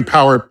 you can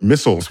power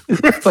missiles.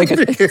 It's like a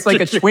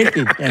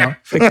Twinkie,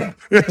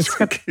 It's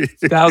a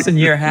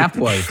 1,000-year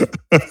half-life.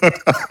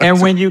 And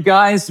when you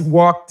guys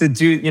walk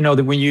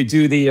when you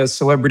do the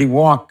celebrity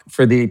walk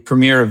for the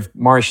premiere of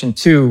Martian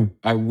 2,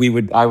 I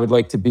would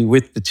like to be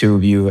with the two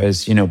of you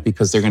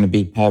because they're going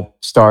to have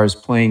stars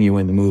playing you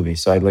in the movie.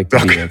 So I'd like to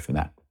be there for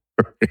that.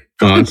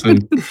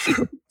 Awesome.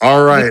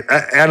 All right.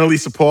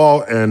 Annalisa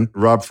Paul and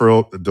Rob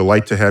Furl,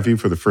 delight to have you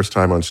for the first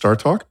time on Star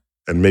Talk.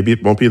 And maybe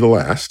it won't be the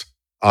last.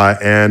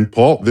 And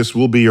Paul, this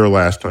will be your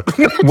last time.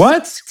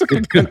 What?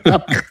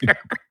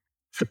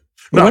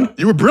 No,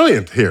 you were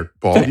brilliant here,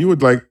 Paul. You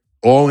would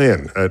all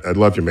in. I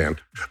love you, man.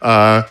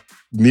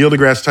 Neil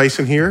deGrasse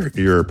Tyson here,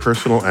 your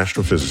personal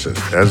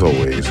astrophysicist. As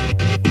always,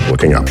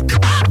 looking up.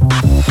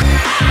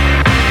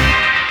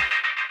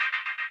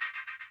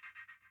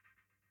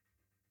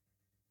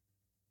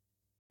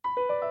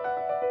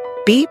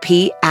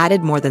 BP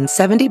added more than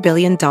 $70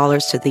 billion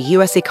to the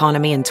U.S.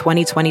 economy in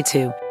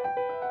 2022.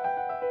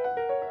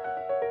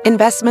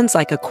 Investments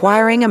like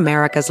acquiring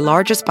America's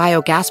largest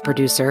biogas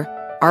producer,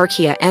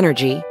 Archaea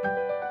Energy,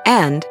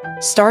 and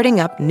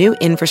starting up new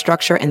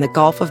infrastructure in the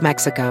Gulf of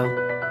Mexico.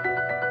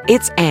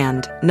 It's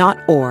and, not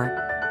or.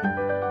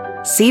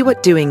 See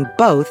what doing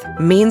both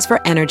means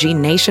for energy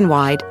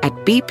nationwide at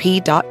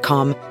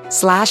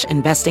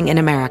bp.com/investing in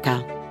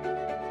America.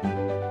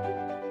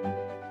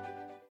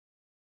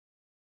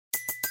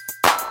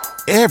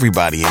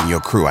 Everybody in your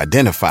crew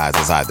identifies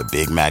as either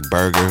Big Mac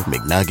Burger,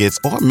 McNuggets,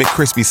 or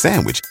McCrispy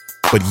Sandwich.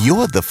 But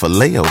you're the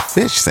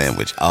Filet-O-Fish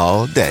Sandwich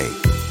all day.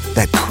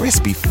 That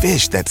crispy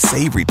fish, that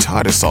savory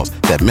tartar sauce,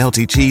 that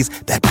melty cheese,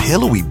 that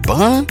pillowy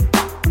bun.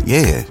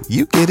 Yeah,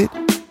 you get it.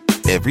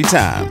 Every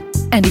time.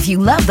 And if you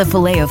love the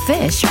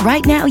Filet-O-Fish,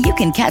 right now you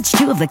can catch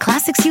two of the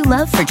classics you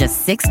love for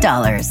just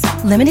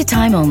 $6. Limited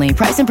time only.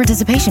 Price and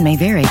participation may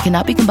vary.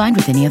 Cannot be combined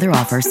with any other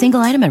offer. Single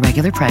item at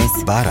regular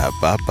price.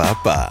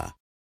 Ba-da-ba-ba-ba.